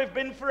when we've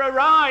been for a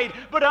ride.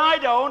 But I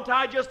don't.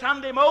 I just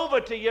hand him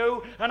over to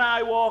you, and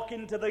I walk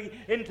into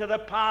the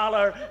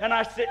parlor, and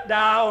I sit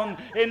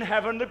down in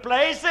heavenly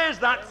places.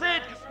 That's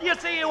it. You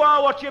see, you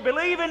are what you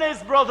believe in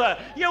is, brother.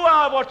 You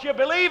are what you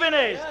believe in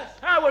is. Yes.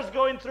 I was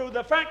going through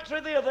the factory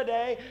the other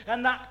day,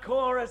 and that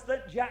chorus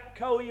that Jack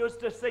Coe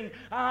used to sing,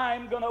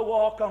 I'm going to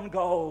walk on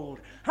gold.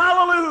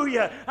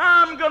 Hallelujah.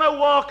 I'm going to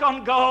walk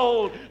on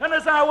gold. And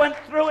as I went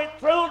through, it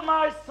thrilled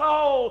my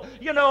soul.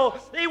 You know,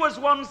 he was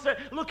once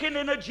looking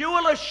in a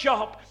jeweler's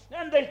shop,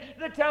 and they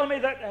tell me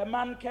that a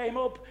man came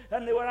up,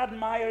 and they were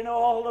admiring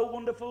all the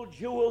wonderful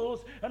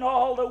jewels and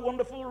all the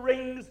wonderful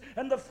rings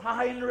and the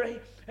finery.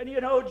 And you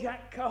know,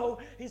 Jack Coe,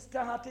 he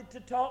started to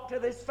talk to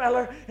this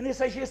fella, and he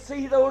says, you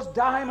see those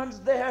diamonds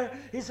there?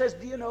 He says,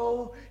 do you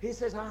know? He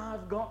says,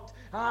 I've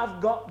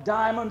got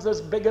diamonds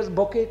as big as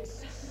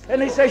buckets.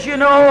 And he says, you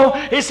know,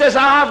 he says,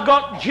 I've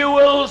got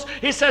jewels.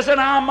 He says, and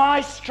on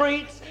my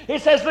streets, he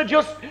says, they're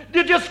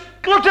just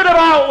cluttered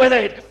about with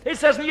it. He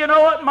says, you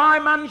know, at my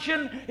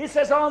mansion, he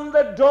says, on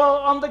the door,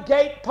 on the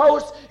gate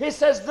post, he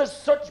says, there's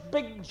such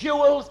big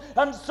jewels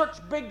and such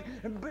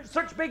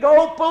big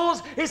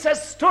opals. He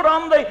says, stood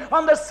on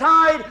the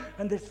side.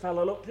 And this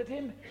fellow looked at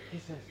him. He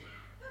says,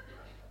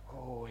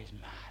 oh, he's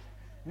mad.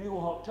 And he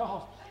walked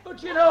off.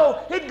 But you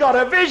know, he'd got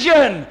a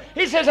vision.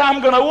 He says,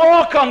 I'm going to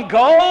walk on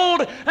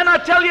gold. And I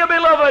tell you,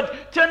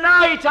 beloved,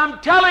 tonight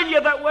I'm telling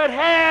you that we're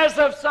heirs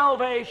of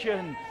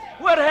salvation.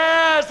 We're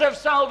heirs of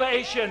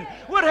salvation.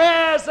 We're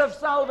heirs of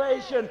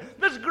salvation.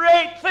 There's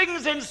great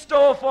things in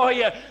store for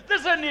you.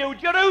 There's a new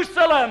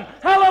Jerusalem.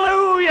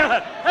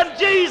 Hallelujah. And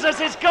Jesus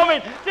is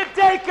coming to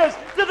take us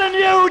to the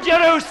new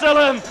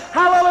Jerusalem.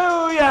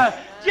 Hallelujah.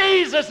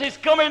 Jesus is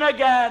coming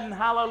again.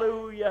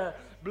 Hallelujah.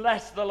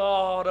 Bless the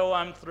Lord. Oh,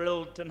 I'm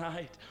thrilled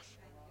tonight.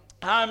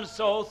 I'm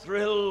so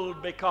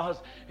thrilled because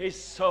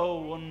he's so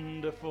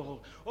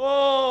wonderful.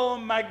 Oh,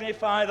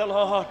 magnify the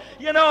Lord.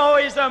 You know,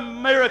 he's a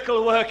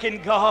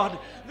miracle-working God.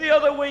 The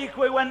other week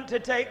we went to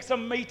take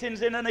some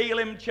meetings in an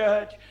Elim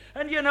church.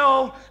 And you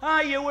know,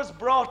 I was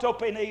brought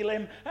up in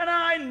Elim, and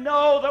I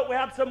know that we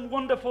had some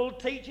wonderful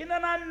teaching,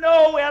 and I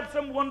know we had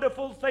some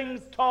wonderful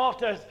things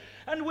taught us.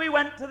 And we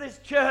went to this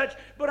church,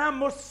 but I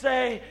must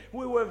say,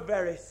 we were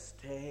very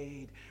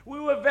staid. We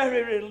were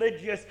very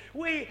religious.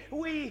 We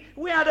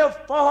had a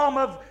form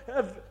of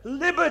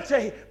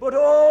liberty. But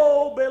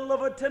oh,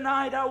 beloved,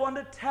 tonight I want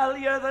to tell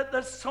you that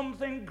there's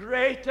something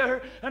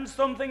greater and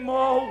something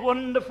more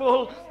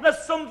wonderful. There's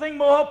something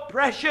more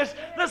precious.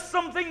 There's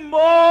something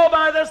more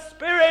by the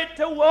Spirit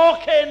to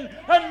walk in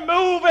and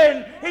move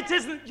in. It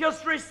isn't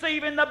just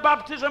receiving the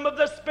baptism of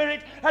the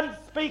Spirit and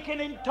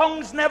speaking in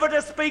tongues, never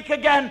to speak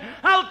again.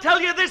 I'll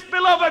tell you this,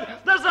 beloved,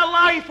 there's a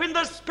life in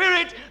the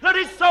Spirit that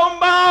is so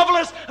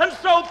marvelous and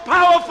so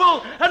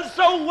powerful and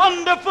so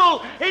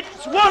wonderful.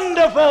 It's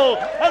wonderful,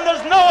 and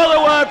there's no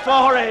other word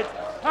for it.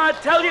 I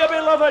tell you,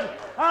 beloved,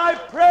 I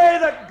pray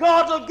that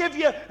God will give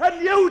you a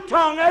new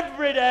tongue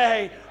every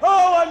day.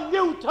 Oh, a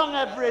new tongue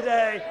every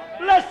day.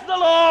 Bless the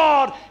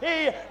Lord.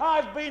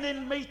 I've been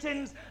in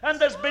meetings, and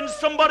there's been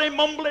somebody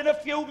mumbling a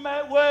few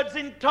words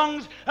in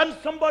tongues, and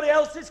somebody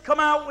else has come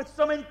out with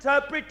some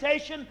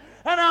interpretation.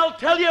 And I'll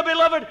tell you,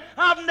 beloved,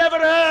 I've never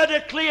heard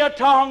a clear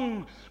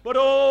tongue. But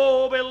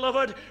oh,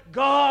 beloved,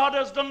 God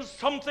has done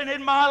something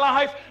in my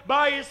life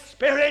by His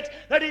Spirit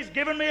that He's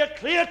given me a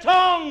clear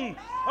tongue.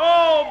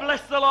 Oh,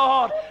 bless the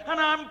Lord. And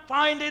I'm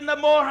finding the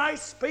more I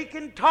speak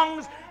in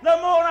tongues, the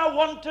more I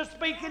want to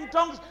speak in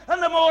tongues.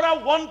 And the more I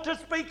want to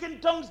speak in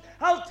tongues,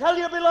 I'll tell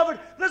you, beloved,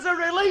 there's a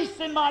release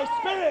in my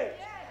spirit.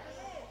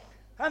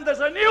 And there's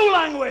a new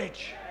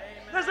language.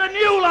 There's a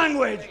new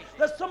language.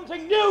 There's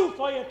something new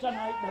for you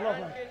tonight,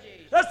 beloved.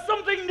 There's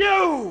something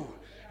new.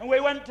 And we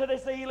went to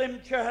this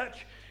Elim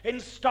church in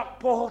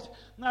Stockport.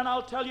 And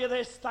I'll tell you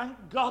this, thank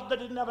God they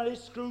didn't have any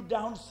screwed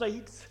down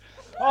seats.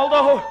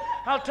 Although,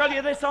 I'll tell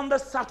you this, on the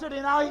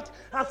Saturday night,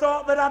 I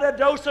thought they'd had a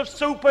dose of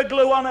super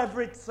glue on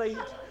every seat.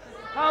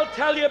 I'll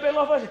tell you,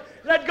 beloved,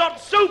 they'd got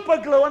super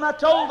glue, and I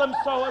told them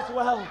so as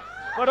well.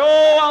 But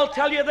oh, I'll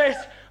tell you this,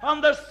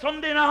 on the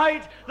Sunday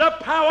night, the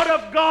power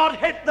of God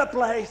hit the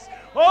place.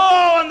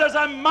 Oh, and there's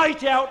a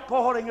mighty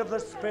outpouring of the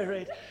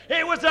Spirit.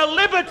 It was a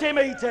liberty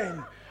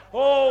meeting.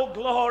 Oh,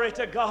 glory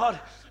to God.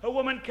 A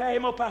woman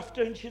came up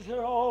after and she said,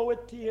 oh,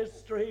 with tears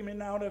streaming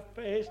down her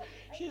face.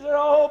 She said,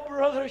 oh,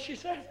 brother, she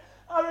said,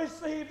 I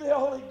received the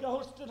Holy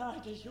Ghost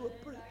tonight as you were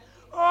praying.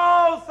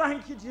 Oh,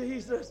 thank you,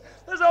 Jesus.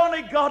 There's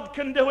only God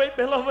can do it,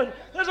 beloved.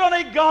 There's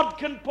only God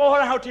can pour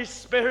out His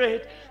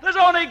Spirit. There's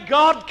only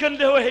God can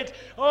do it.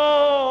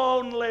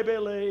 Only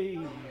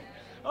believe.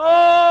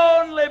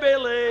 Only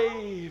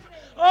believe.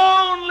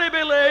 Only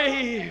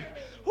believe.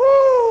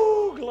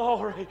 Woo,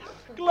 glory.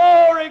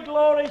 Glory,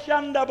 glory.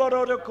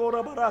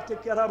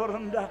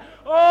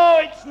 Oh,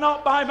 it's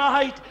not by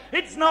might.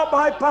 It's not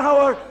by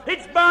power.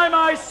 It's by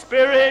my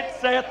Spirit,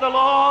 saith the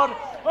Lord.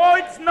 Oh,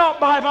 it's not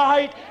by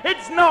might.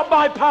 It's not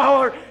by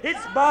power.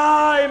 It's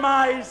by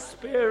my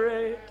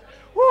Spirit.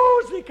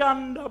 Woo,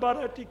 zikanda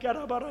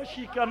baratikara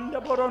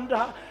barashikanda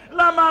boronda.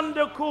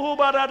 Lamanda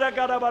kubarada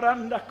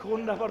garabaranda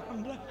kunda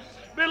boranda.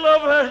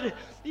 Beloved,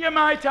 you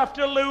might have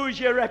to lose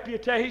your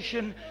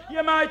reputation.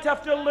 You might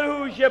have to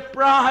lose your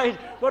pride.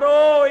 But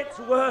oh, it's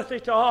worth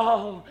it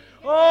all.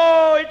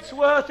 Oh, it's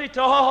worth it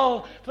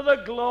all for the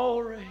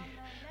glory,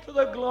 for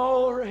the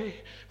glory,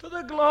 for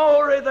the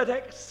glory that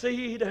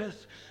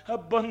exceedeth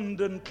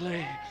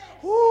abundantly.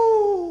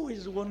 Ooh,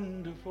 is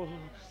wonderful.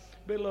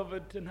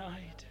 Beloved,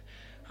 tonight,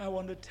 I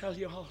want to tell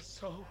you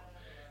also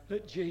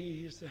that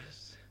Jesus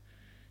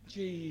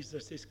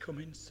is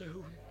coming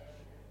soon.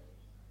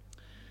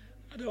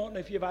 I don't know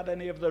if you've had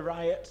any of the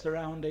riots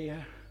around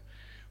here,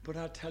 but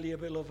I'll tell you,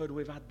 beloved,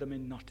 we've had them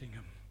in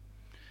Nottingham.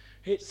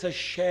 It's a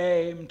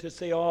shame to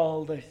see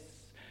all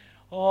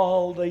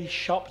these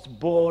shops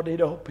boarded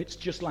up. It's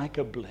just like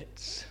a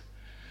blitz.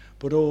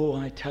 But oh,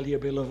 I tell you,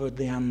 beloved,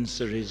 the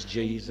answer is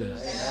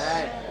Jesus.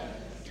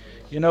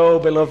 You know,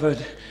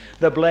 beloved,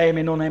 the blame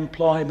in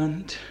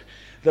unemployment,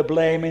 the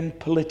blame in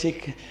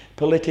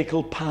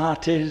political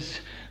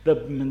parties,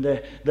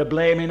 the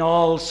blame in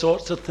all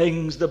sorts of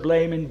things, the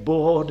blame in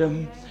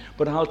boredom.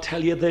 But I'll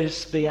tell you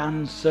this, the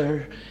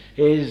answer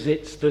is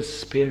it's the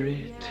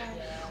Spirit.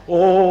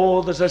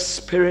 Oh, there's a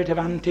spirit of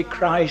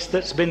Antichrist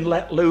that's been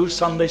let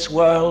loose on this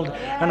world.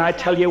 And I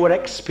tell you, we're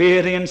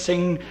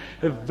experiencing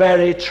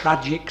very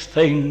tragic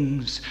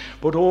things.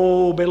 But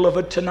oh,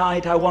 beloved,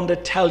 tonight I want to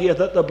tell you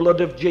that the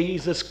blood of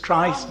Jesus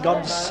Christ,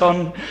 God's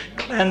Son,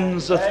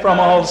 cleanseth from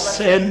all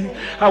sin.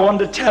 I want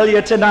to tell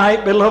you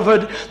tonight,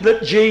 beloved,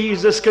 that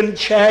Jesus can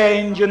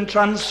change and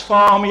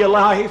transform your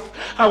life.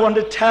 I want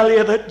to tell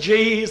you that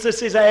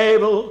Jesus is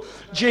able.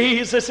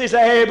 Jesus is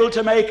able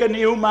to make a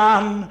new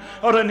man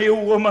or a new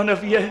woman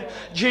of you.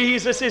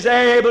 Jesus is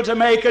able to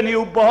make a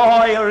new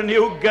boy or a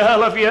new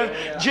girl of you.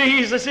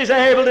 Jesus is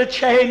able to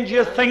change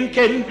your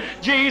thinking.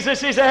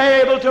 Jesus is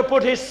able to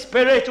put His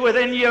Spirit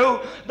within you.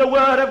 The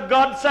Word of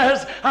God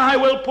says, I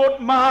will put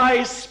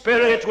my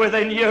Spirit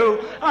within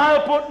you.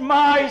 I'll put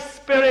my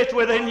Spirit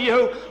within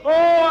you. Oh,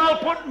 I'll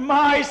put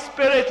my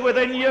Spirit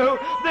within you.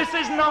 This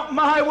is not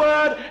my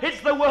word,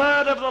 it's the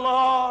word of the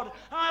Lord.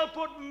 I'll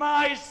put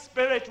my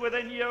Spirit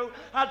within you.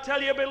 I'll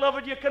tell you,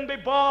 beloved, you can be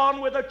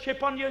born with a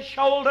chip on your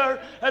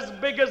shoulder as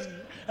big as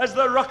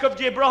the Rock of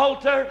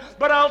Gibraltar.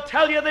 But I'll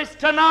tell you this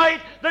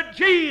tonight, that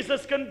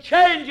Jesus can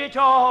change it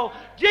all.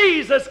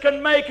 Jesus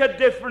can make a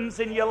difference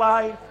in your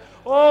life.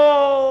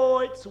 Oh,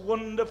 it's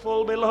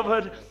wonderful,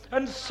 beloved.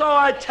 And so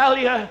I tell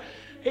you,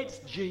 it's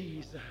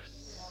Jesus.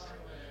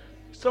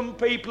 Some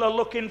people are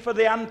looking for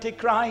the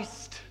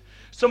Antichrist.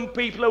 Some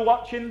people are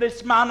watching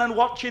this man and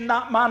watching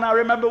that man. I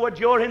remember when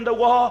during the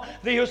war,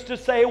 they used to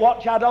say,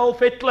 watch Adolf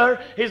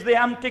Hitler, he's the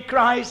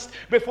Antichrist.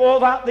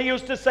 Before that, they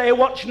used to say,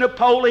 watch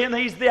Napoleon,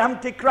 he's the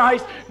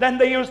Antichrist. Then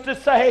they used to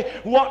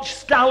say, watch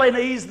Stalin,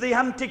 he's the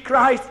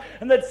Antichrist.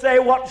 And they'd say,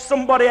 watch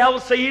somebody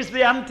else, he's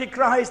the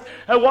Antichrist.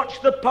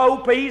 Watch the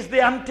Pope, he's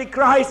the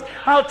Antichrist.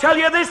 I'll tell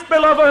you this,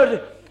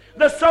 beloved.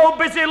 They're so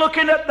busy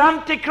looking at the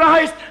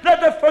Antichrist that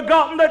they've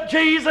forgotten that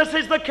Jesus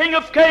is the King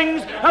of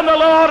Kings and the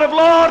Lord of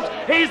Lords.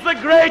 He's the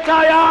great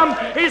I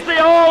am. He's the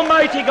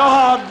Almighty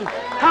God.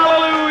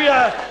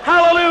 Hallelujah,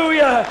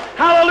 hallelujah,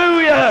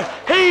 hallelujah.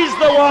 He's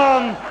the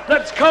one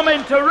that's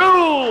coming to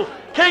rule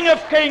King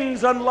of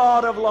kings and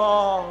Lord of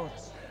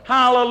lords.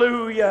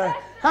 Hallelujah.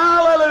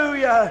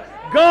 Hallelujah.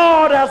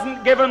 God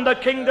hasn't given the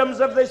kingdoms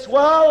of this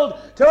world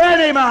to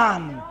any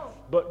man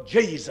but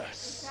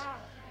Jesus.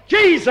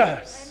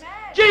 Jesus.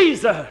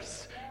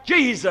 Jesus.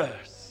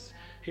 Jesus.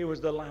 He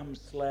was the lamb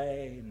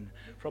slain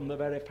from the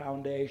very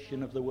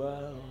foundation of the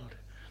world.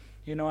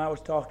 You know, I was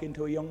talking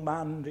to a young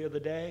man the other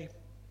day.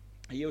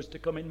 He used to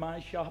come in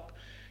my shop,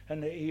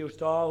 and he used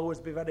to always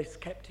be very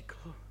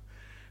skeptical.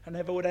 I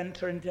never would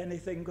enter into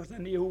anything because I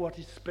knew what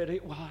his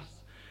spirit was.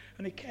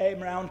 And he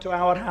came round to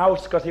our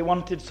house because he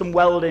wanted some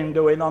welding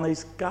doing on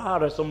his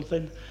car or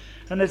something.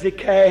 And as he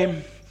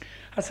came,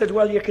 I said,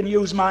 well, you can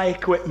use my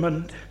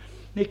equipment.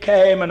 And he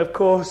came, and of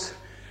course,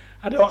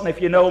 I don't know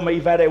if you know me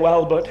very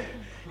well, but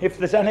if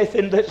there's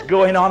anything that's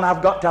going on,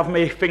 I've got to have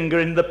my finger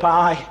in the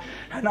pie.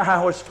 And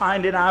I was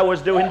finding I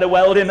was doing the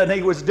welding and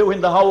he was doing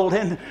the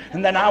holding.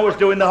 And then I was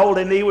doing the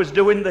holding, he was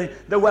doing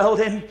the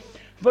welding.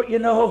 But you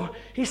know,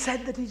 he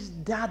said that his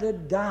dad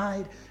had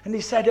died. And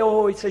he said,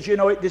 you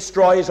know, it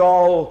destroys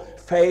all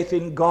faith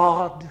in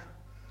God.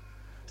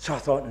 So I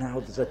thought,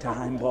 now's the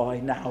time, boy,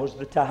 now's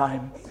the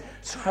time.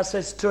 So I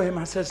says to him,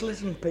 I says,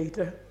 listen,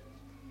 Peter,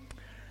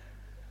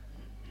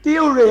 do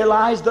you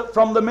realize that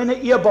from the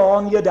minute you're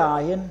born, you're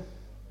dying?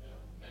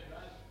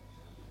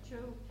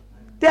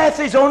 Death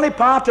is only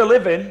part of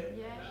living.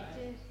 Yeah,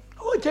 it is.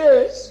 Oh, it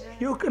is. Yeah.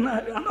 You can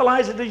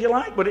analyze it as you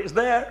like, but it's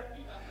there.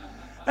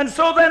 And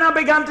so then I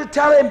began to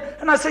tell him,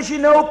 and I said, you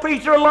know,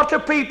 Peter, a lot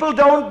of people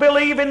don't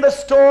believe in the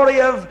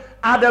story of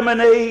Adam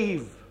and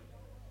Eve.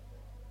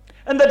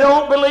 And they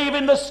don't believe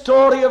in the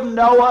story of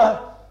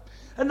Noah.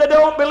 And they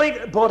don't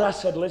believe... But I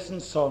said,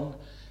 listen, son,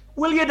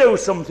 will you do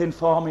something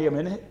for me a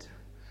minute?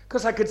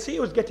 Because I could see he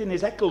was getting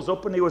his eccles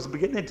up and he was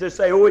beginning to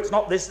say, oh, it's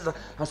not this.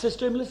 I says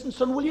to him, listen,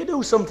 son, will you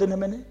do something a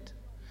minute?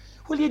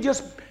 Will you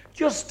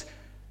just,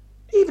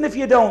 even if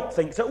you don't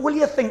think so, will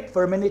you think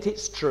for a minute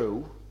it's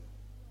true?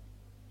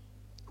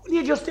 Will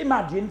you just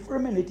imagine for a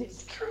minute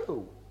it's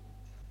true?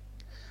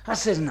 I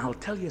says, and I'll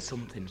tell you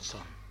something,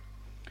 son.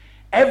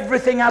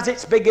 Everything has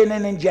its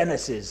beginning in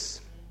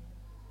Genesis.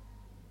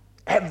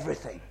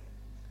 Everything.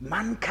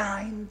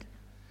 Mankind,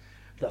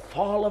 the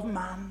fall of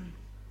man,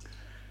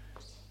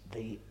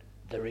 the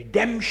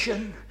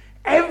redemption,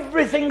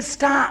 everything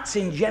starts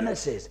in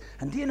Genesis.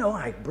 And do you know,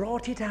 I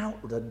brought it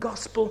out, the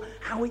gospel,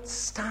 how it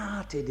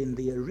started in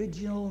the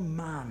original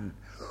man.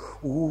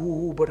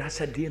 Ooh, but I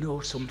said, do you know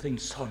something,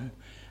 son?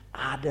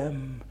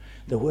 Adam,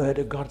 the word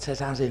of God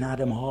says, as in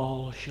Adam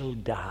all shall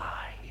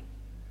die.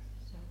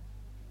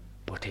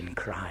 But in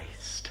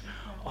Christ,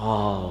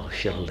 all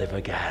shall live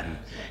again.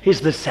 He's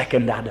the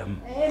second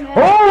Adam. Amen.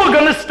 Oh, we're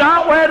going to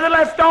start where they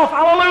left off.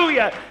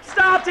 Hallelujah.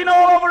 Starting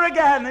all over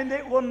again. Isn't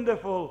it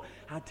wonderful?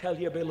 I tell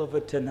you,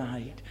 beloved,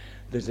 tonight,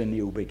 there's a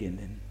new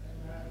beginning.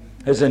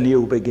 There's a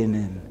new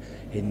beginning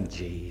in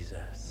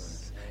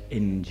Jesus.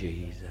 In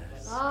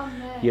Jesus.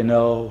 Amen. You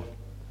know,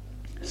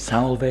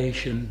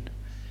 salvation,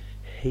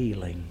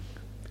 healing,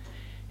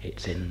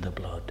 it's in the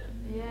blood.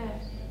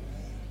 Yes.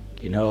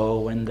 You know,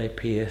 when they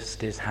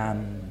pierced his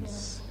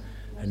hands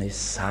and his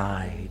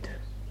side,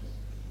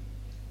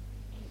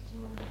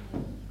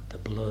 the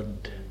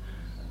blood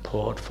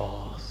poured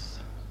forth.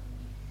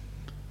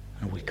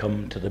 And we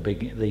come to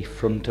the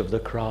front of the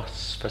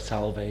cross for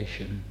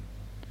salvation.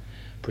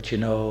 But you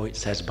know, it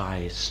says by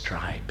his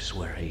stripes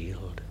we're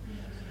healed.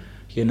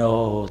 You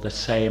know, the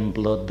same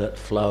blood that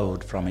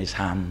flowed from his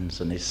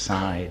hands and his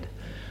side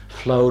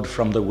flowed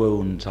from the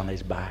wounds on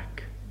his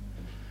back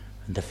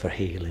and for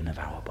healing of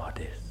our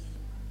bodies.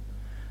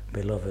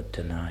 Beloved,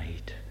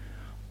 tonight,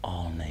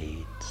 all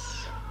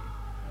needs,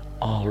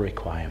 all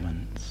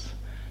requirements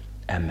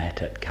are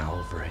met at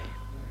Calvary,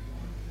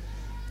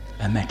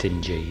 are met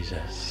in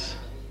Jesus.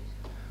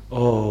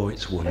 Oh,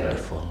 it's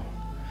wonderful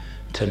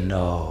to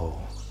know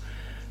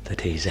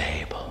that he's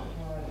able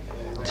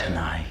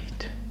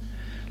tonight.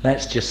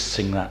 Let's just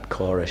sing that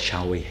chorus,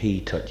 shall we?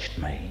 He touched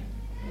me.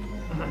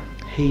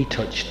 He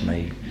touched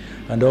me.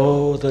 And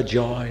oh, the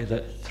joy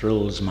that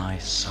thrills my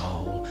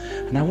soul.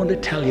 And I want to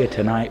tell you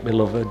tonight,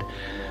 beloved,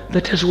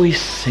 that as we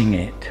sing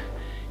it,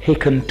 he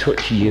can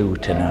touch you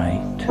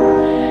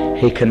tonight.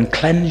 He can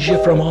cleanse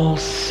you from all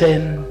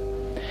sin.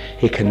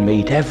 He can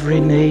meet every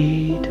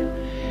need.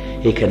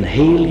 He can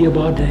heal your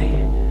body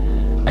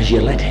as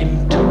you let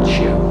him touch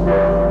you.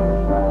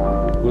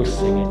 We'll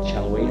sing it,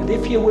 shall we? And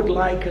if you would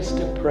like us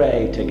to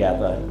pray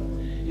together,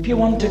 if you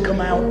want to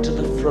come out to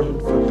the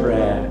front for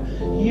prayer,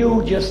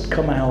 you just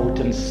come out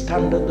and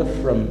stand at the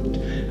front.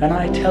 And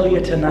I tell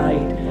you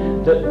tonight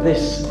that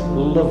this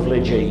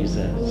lovely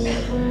Jesus,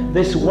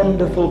 this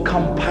wonderful,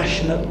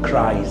 compassionate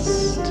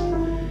Christ,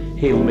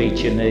 he'll meet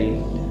your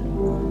need.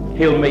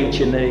 He'll meet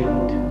your need.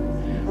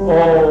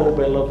 Oh,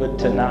 beloved,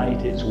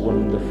 tonight it's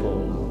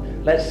wonderful.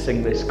 Let's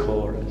sing this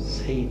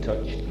chorus. He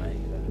touched me.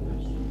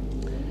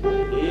 He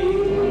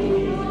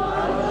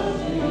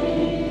touched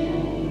me.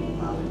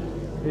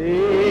 He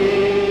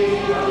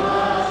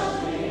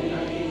touched me.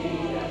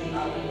 I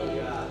know the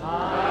joy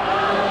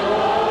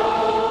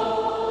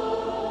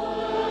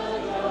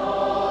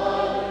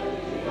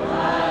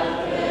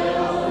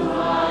that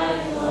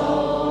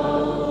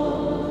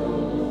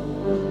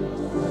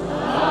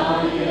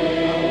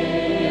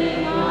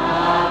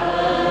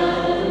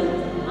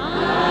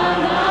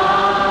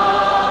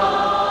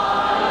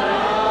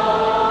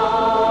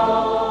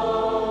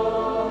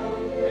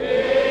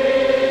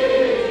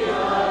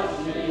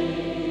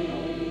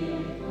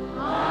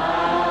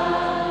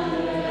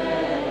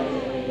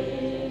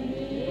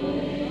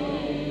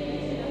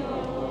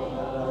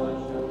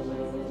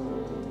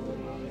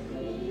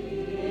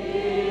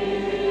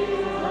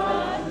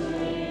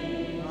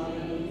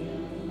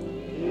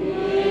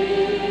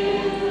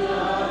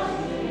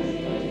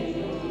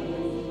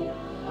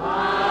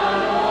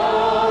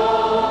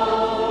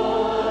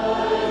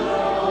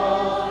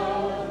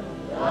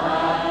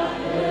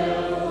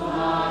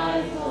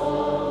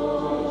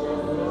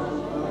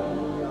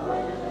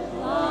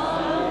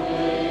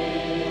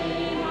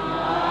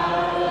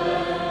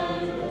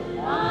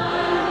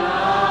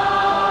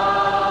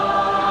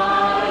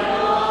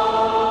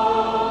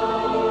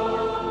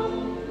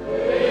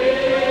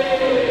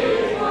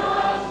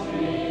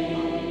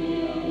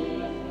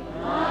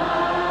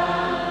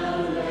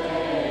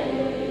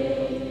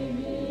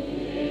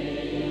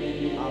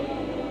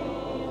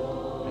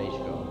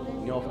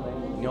You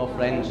know,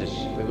 friends,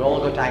 we've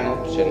all got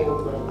hang-ups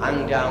and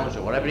hang-downs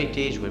or whatever it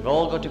is. We've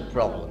all got a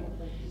problem.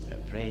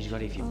 But praise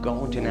God, if you've got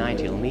one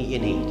tonight, He'll meet your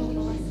need.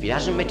 If He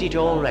hasn't met it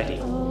already,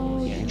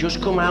 you can just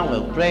come out.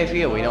 We'll pray for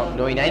you. We're not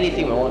doing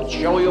anything. We won't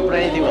show you up or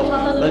anything.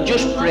 We'll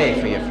just pray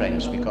for you,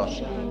 friends, because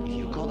if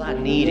you've got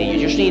that need and you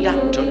just need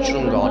that touch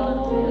from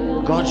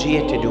God, God's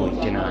here to do it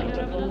tonight.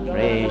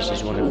 Praise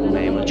His wonderful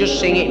name. We'll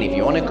just sing it, and if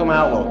you want to come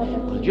out,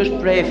 we'll just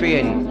pray for you,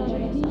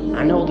 and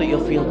I know that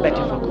you'll feel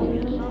better for coming.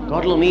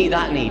 God will meet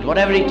that need,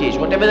 whatever it is,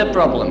 whatever the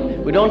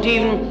problem. We don't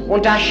even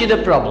want to ask you the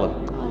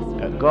problem.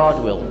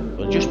 God will.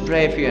 We'll just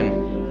pray for you,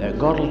 and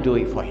God will do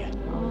it for you.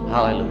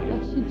 Hallelujah.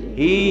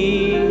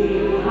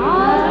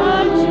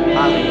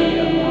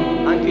 Hallelujah.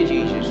 Thank you,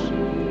 Jesus.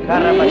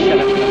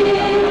 Hallelujah.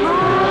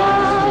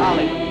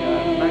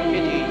 Thank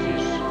you, Jesus.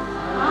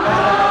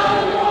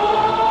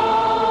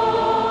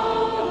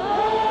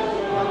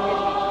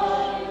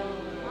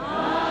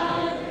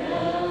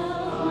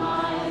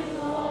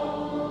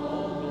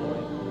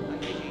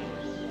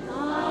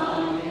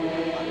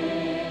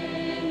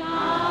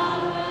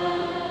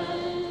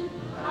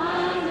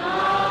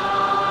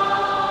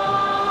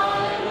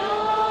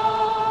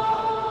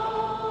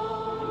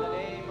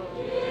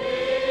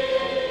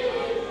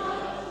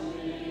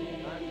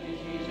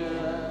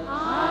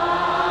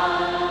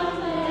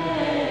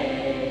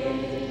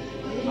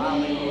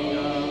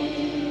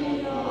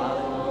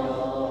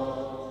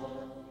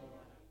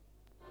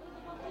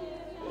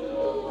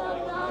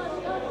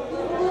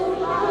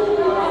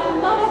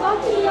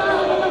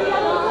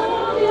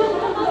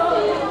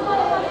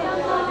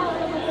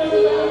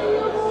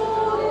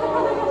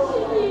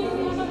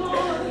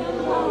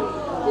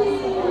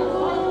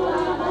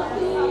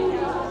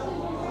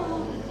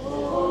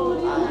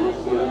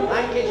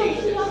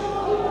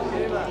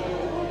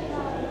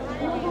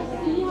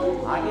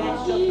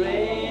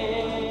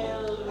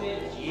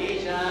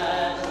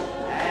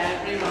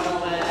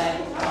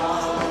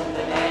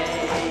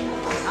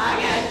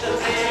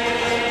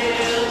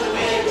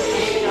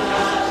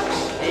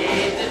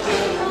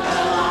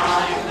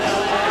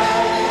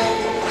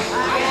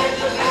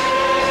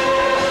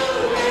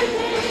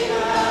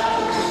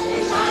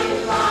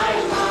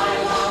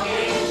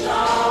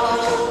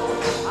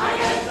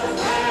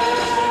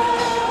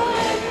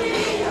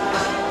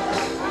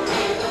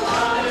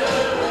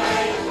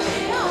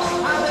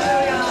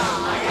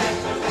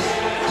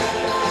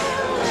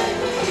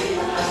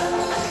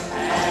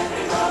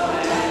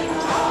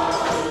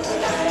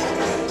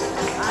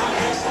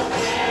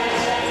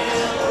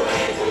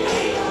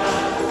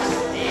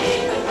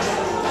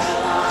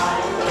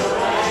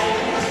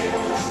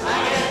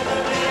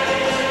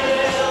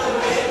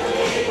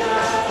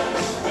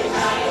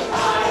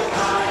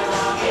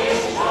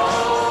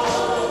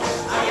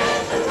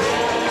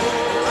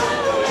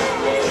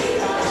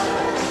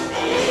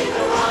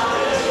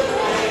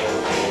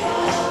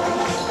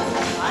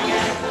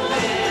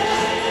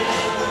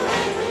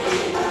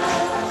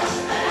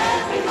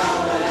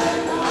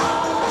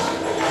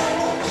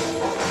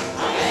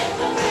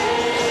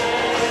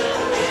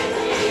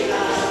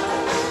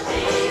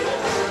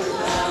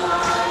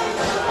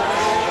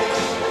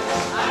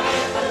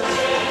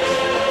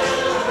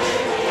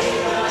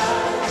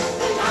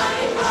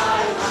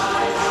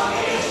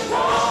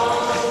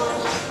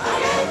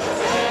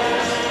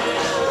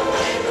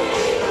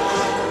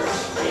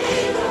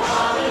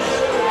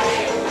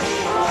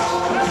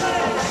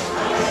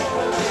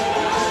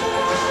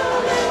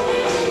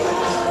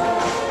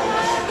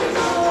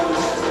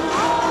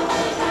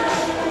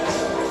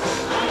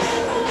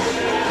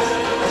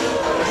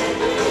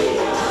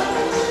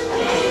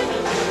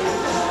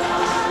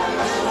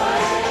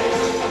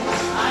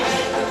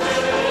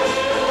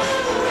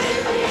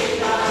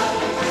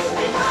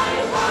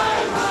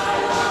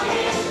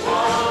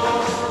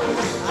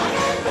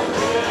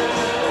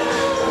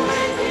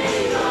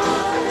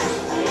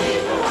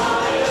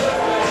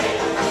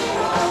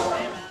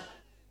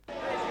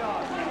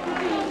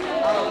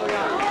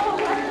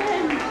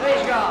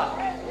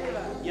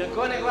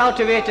 Out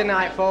of here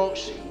tonight,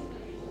 folks,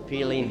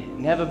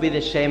 feeling never be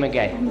the same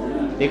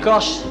again.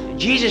 Because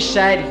Jesus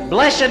said,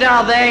 blessed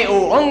are they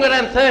who hunger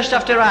and thirst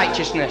after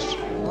righteousness.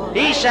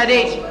 He said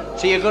it,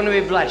 so you're going to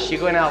be blessed. You're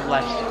going out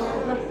blessed.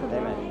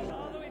 Amen.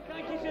 Father, we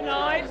thank you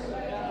tonight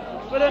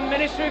for the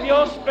ministry of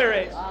your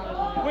Spirit.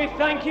 We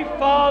thank you,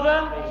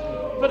 Father,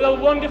 for the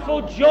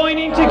wonderful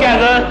joining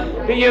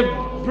together that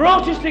you've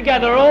brought us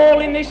together all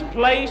in this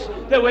place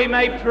that we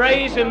may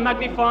praise and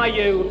magnify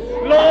you.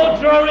 Lord,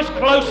 draw us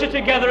closer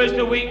together as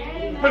the week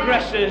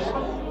progresses.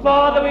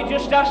 Father, we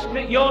just ask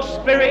that your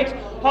Spirit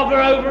hover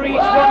over each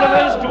one of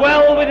us,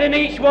 dwell within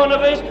each one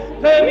of us,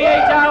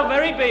 permeate our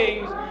very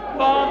beings.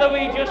 Father,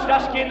 we just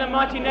ask you in the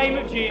mighty name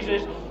of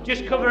Jesus,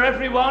 just cover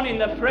everyone in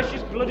the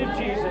precious blood of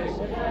Jesus.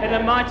 In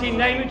the mighty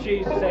name of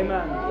Jesus,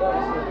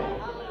 amen.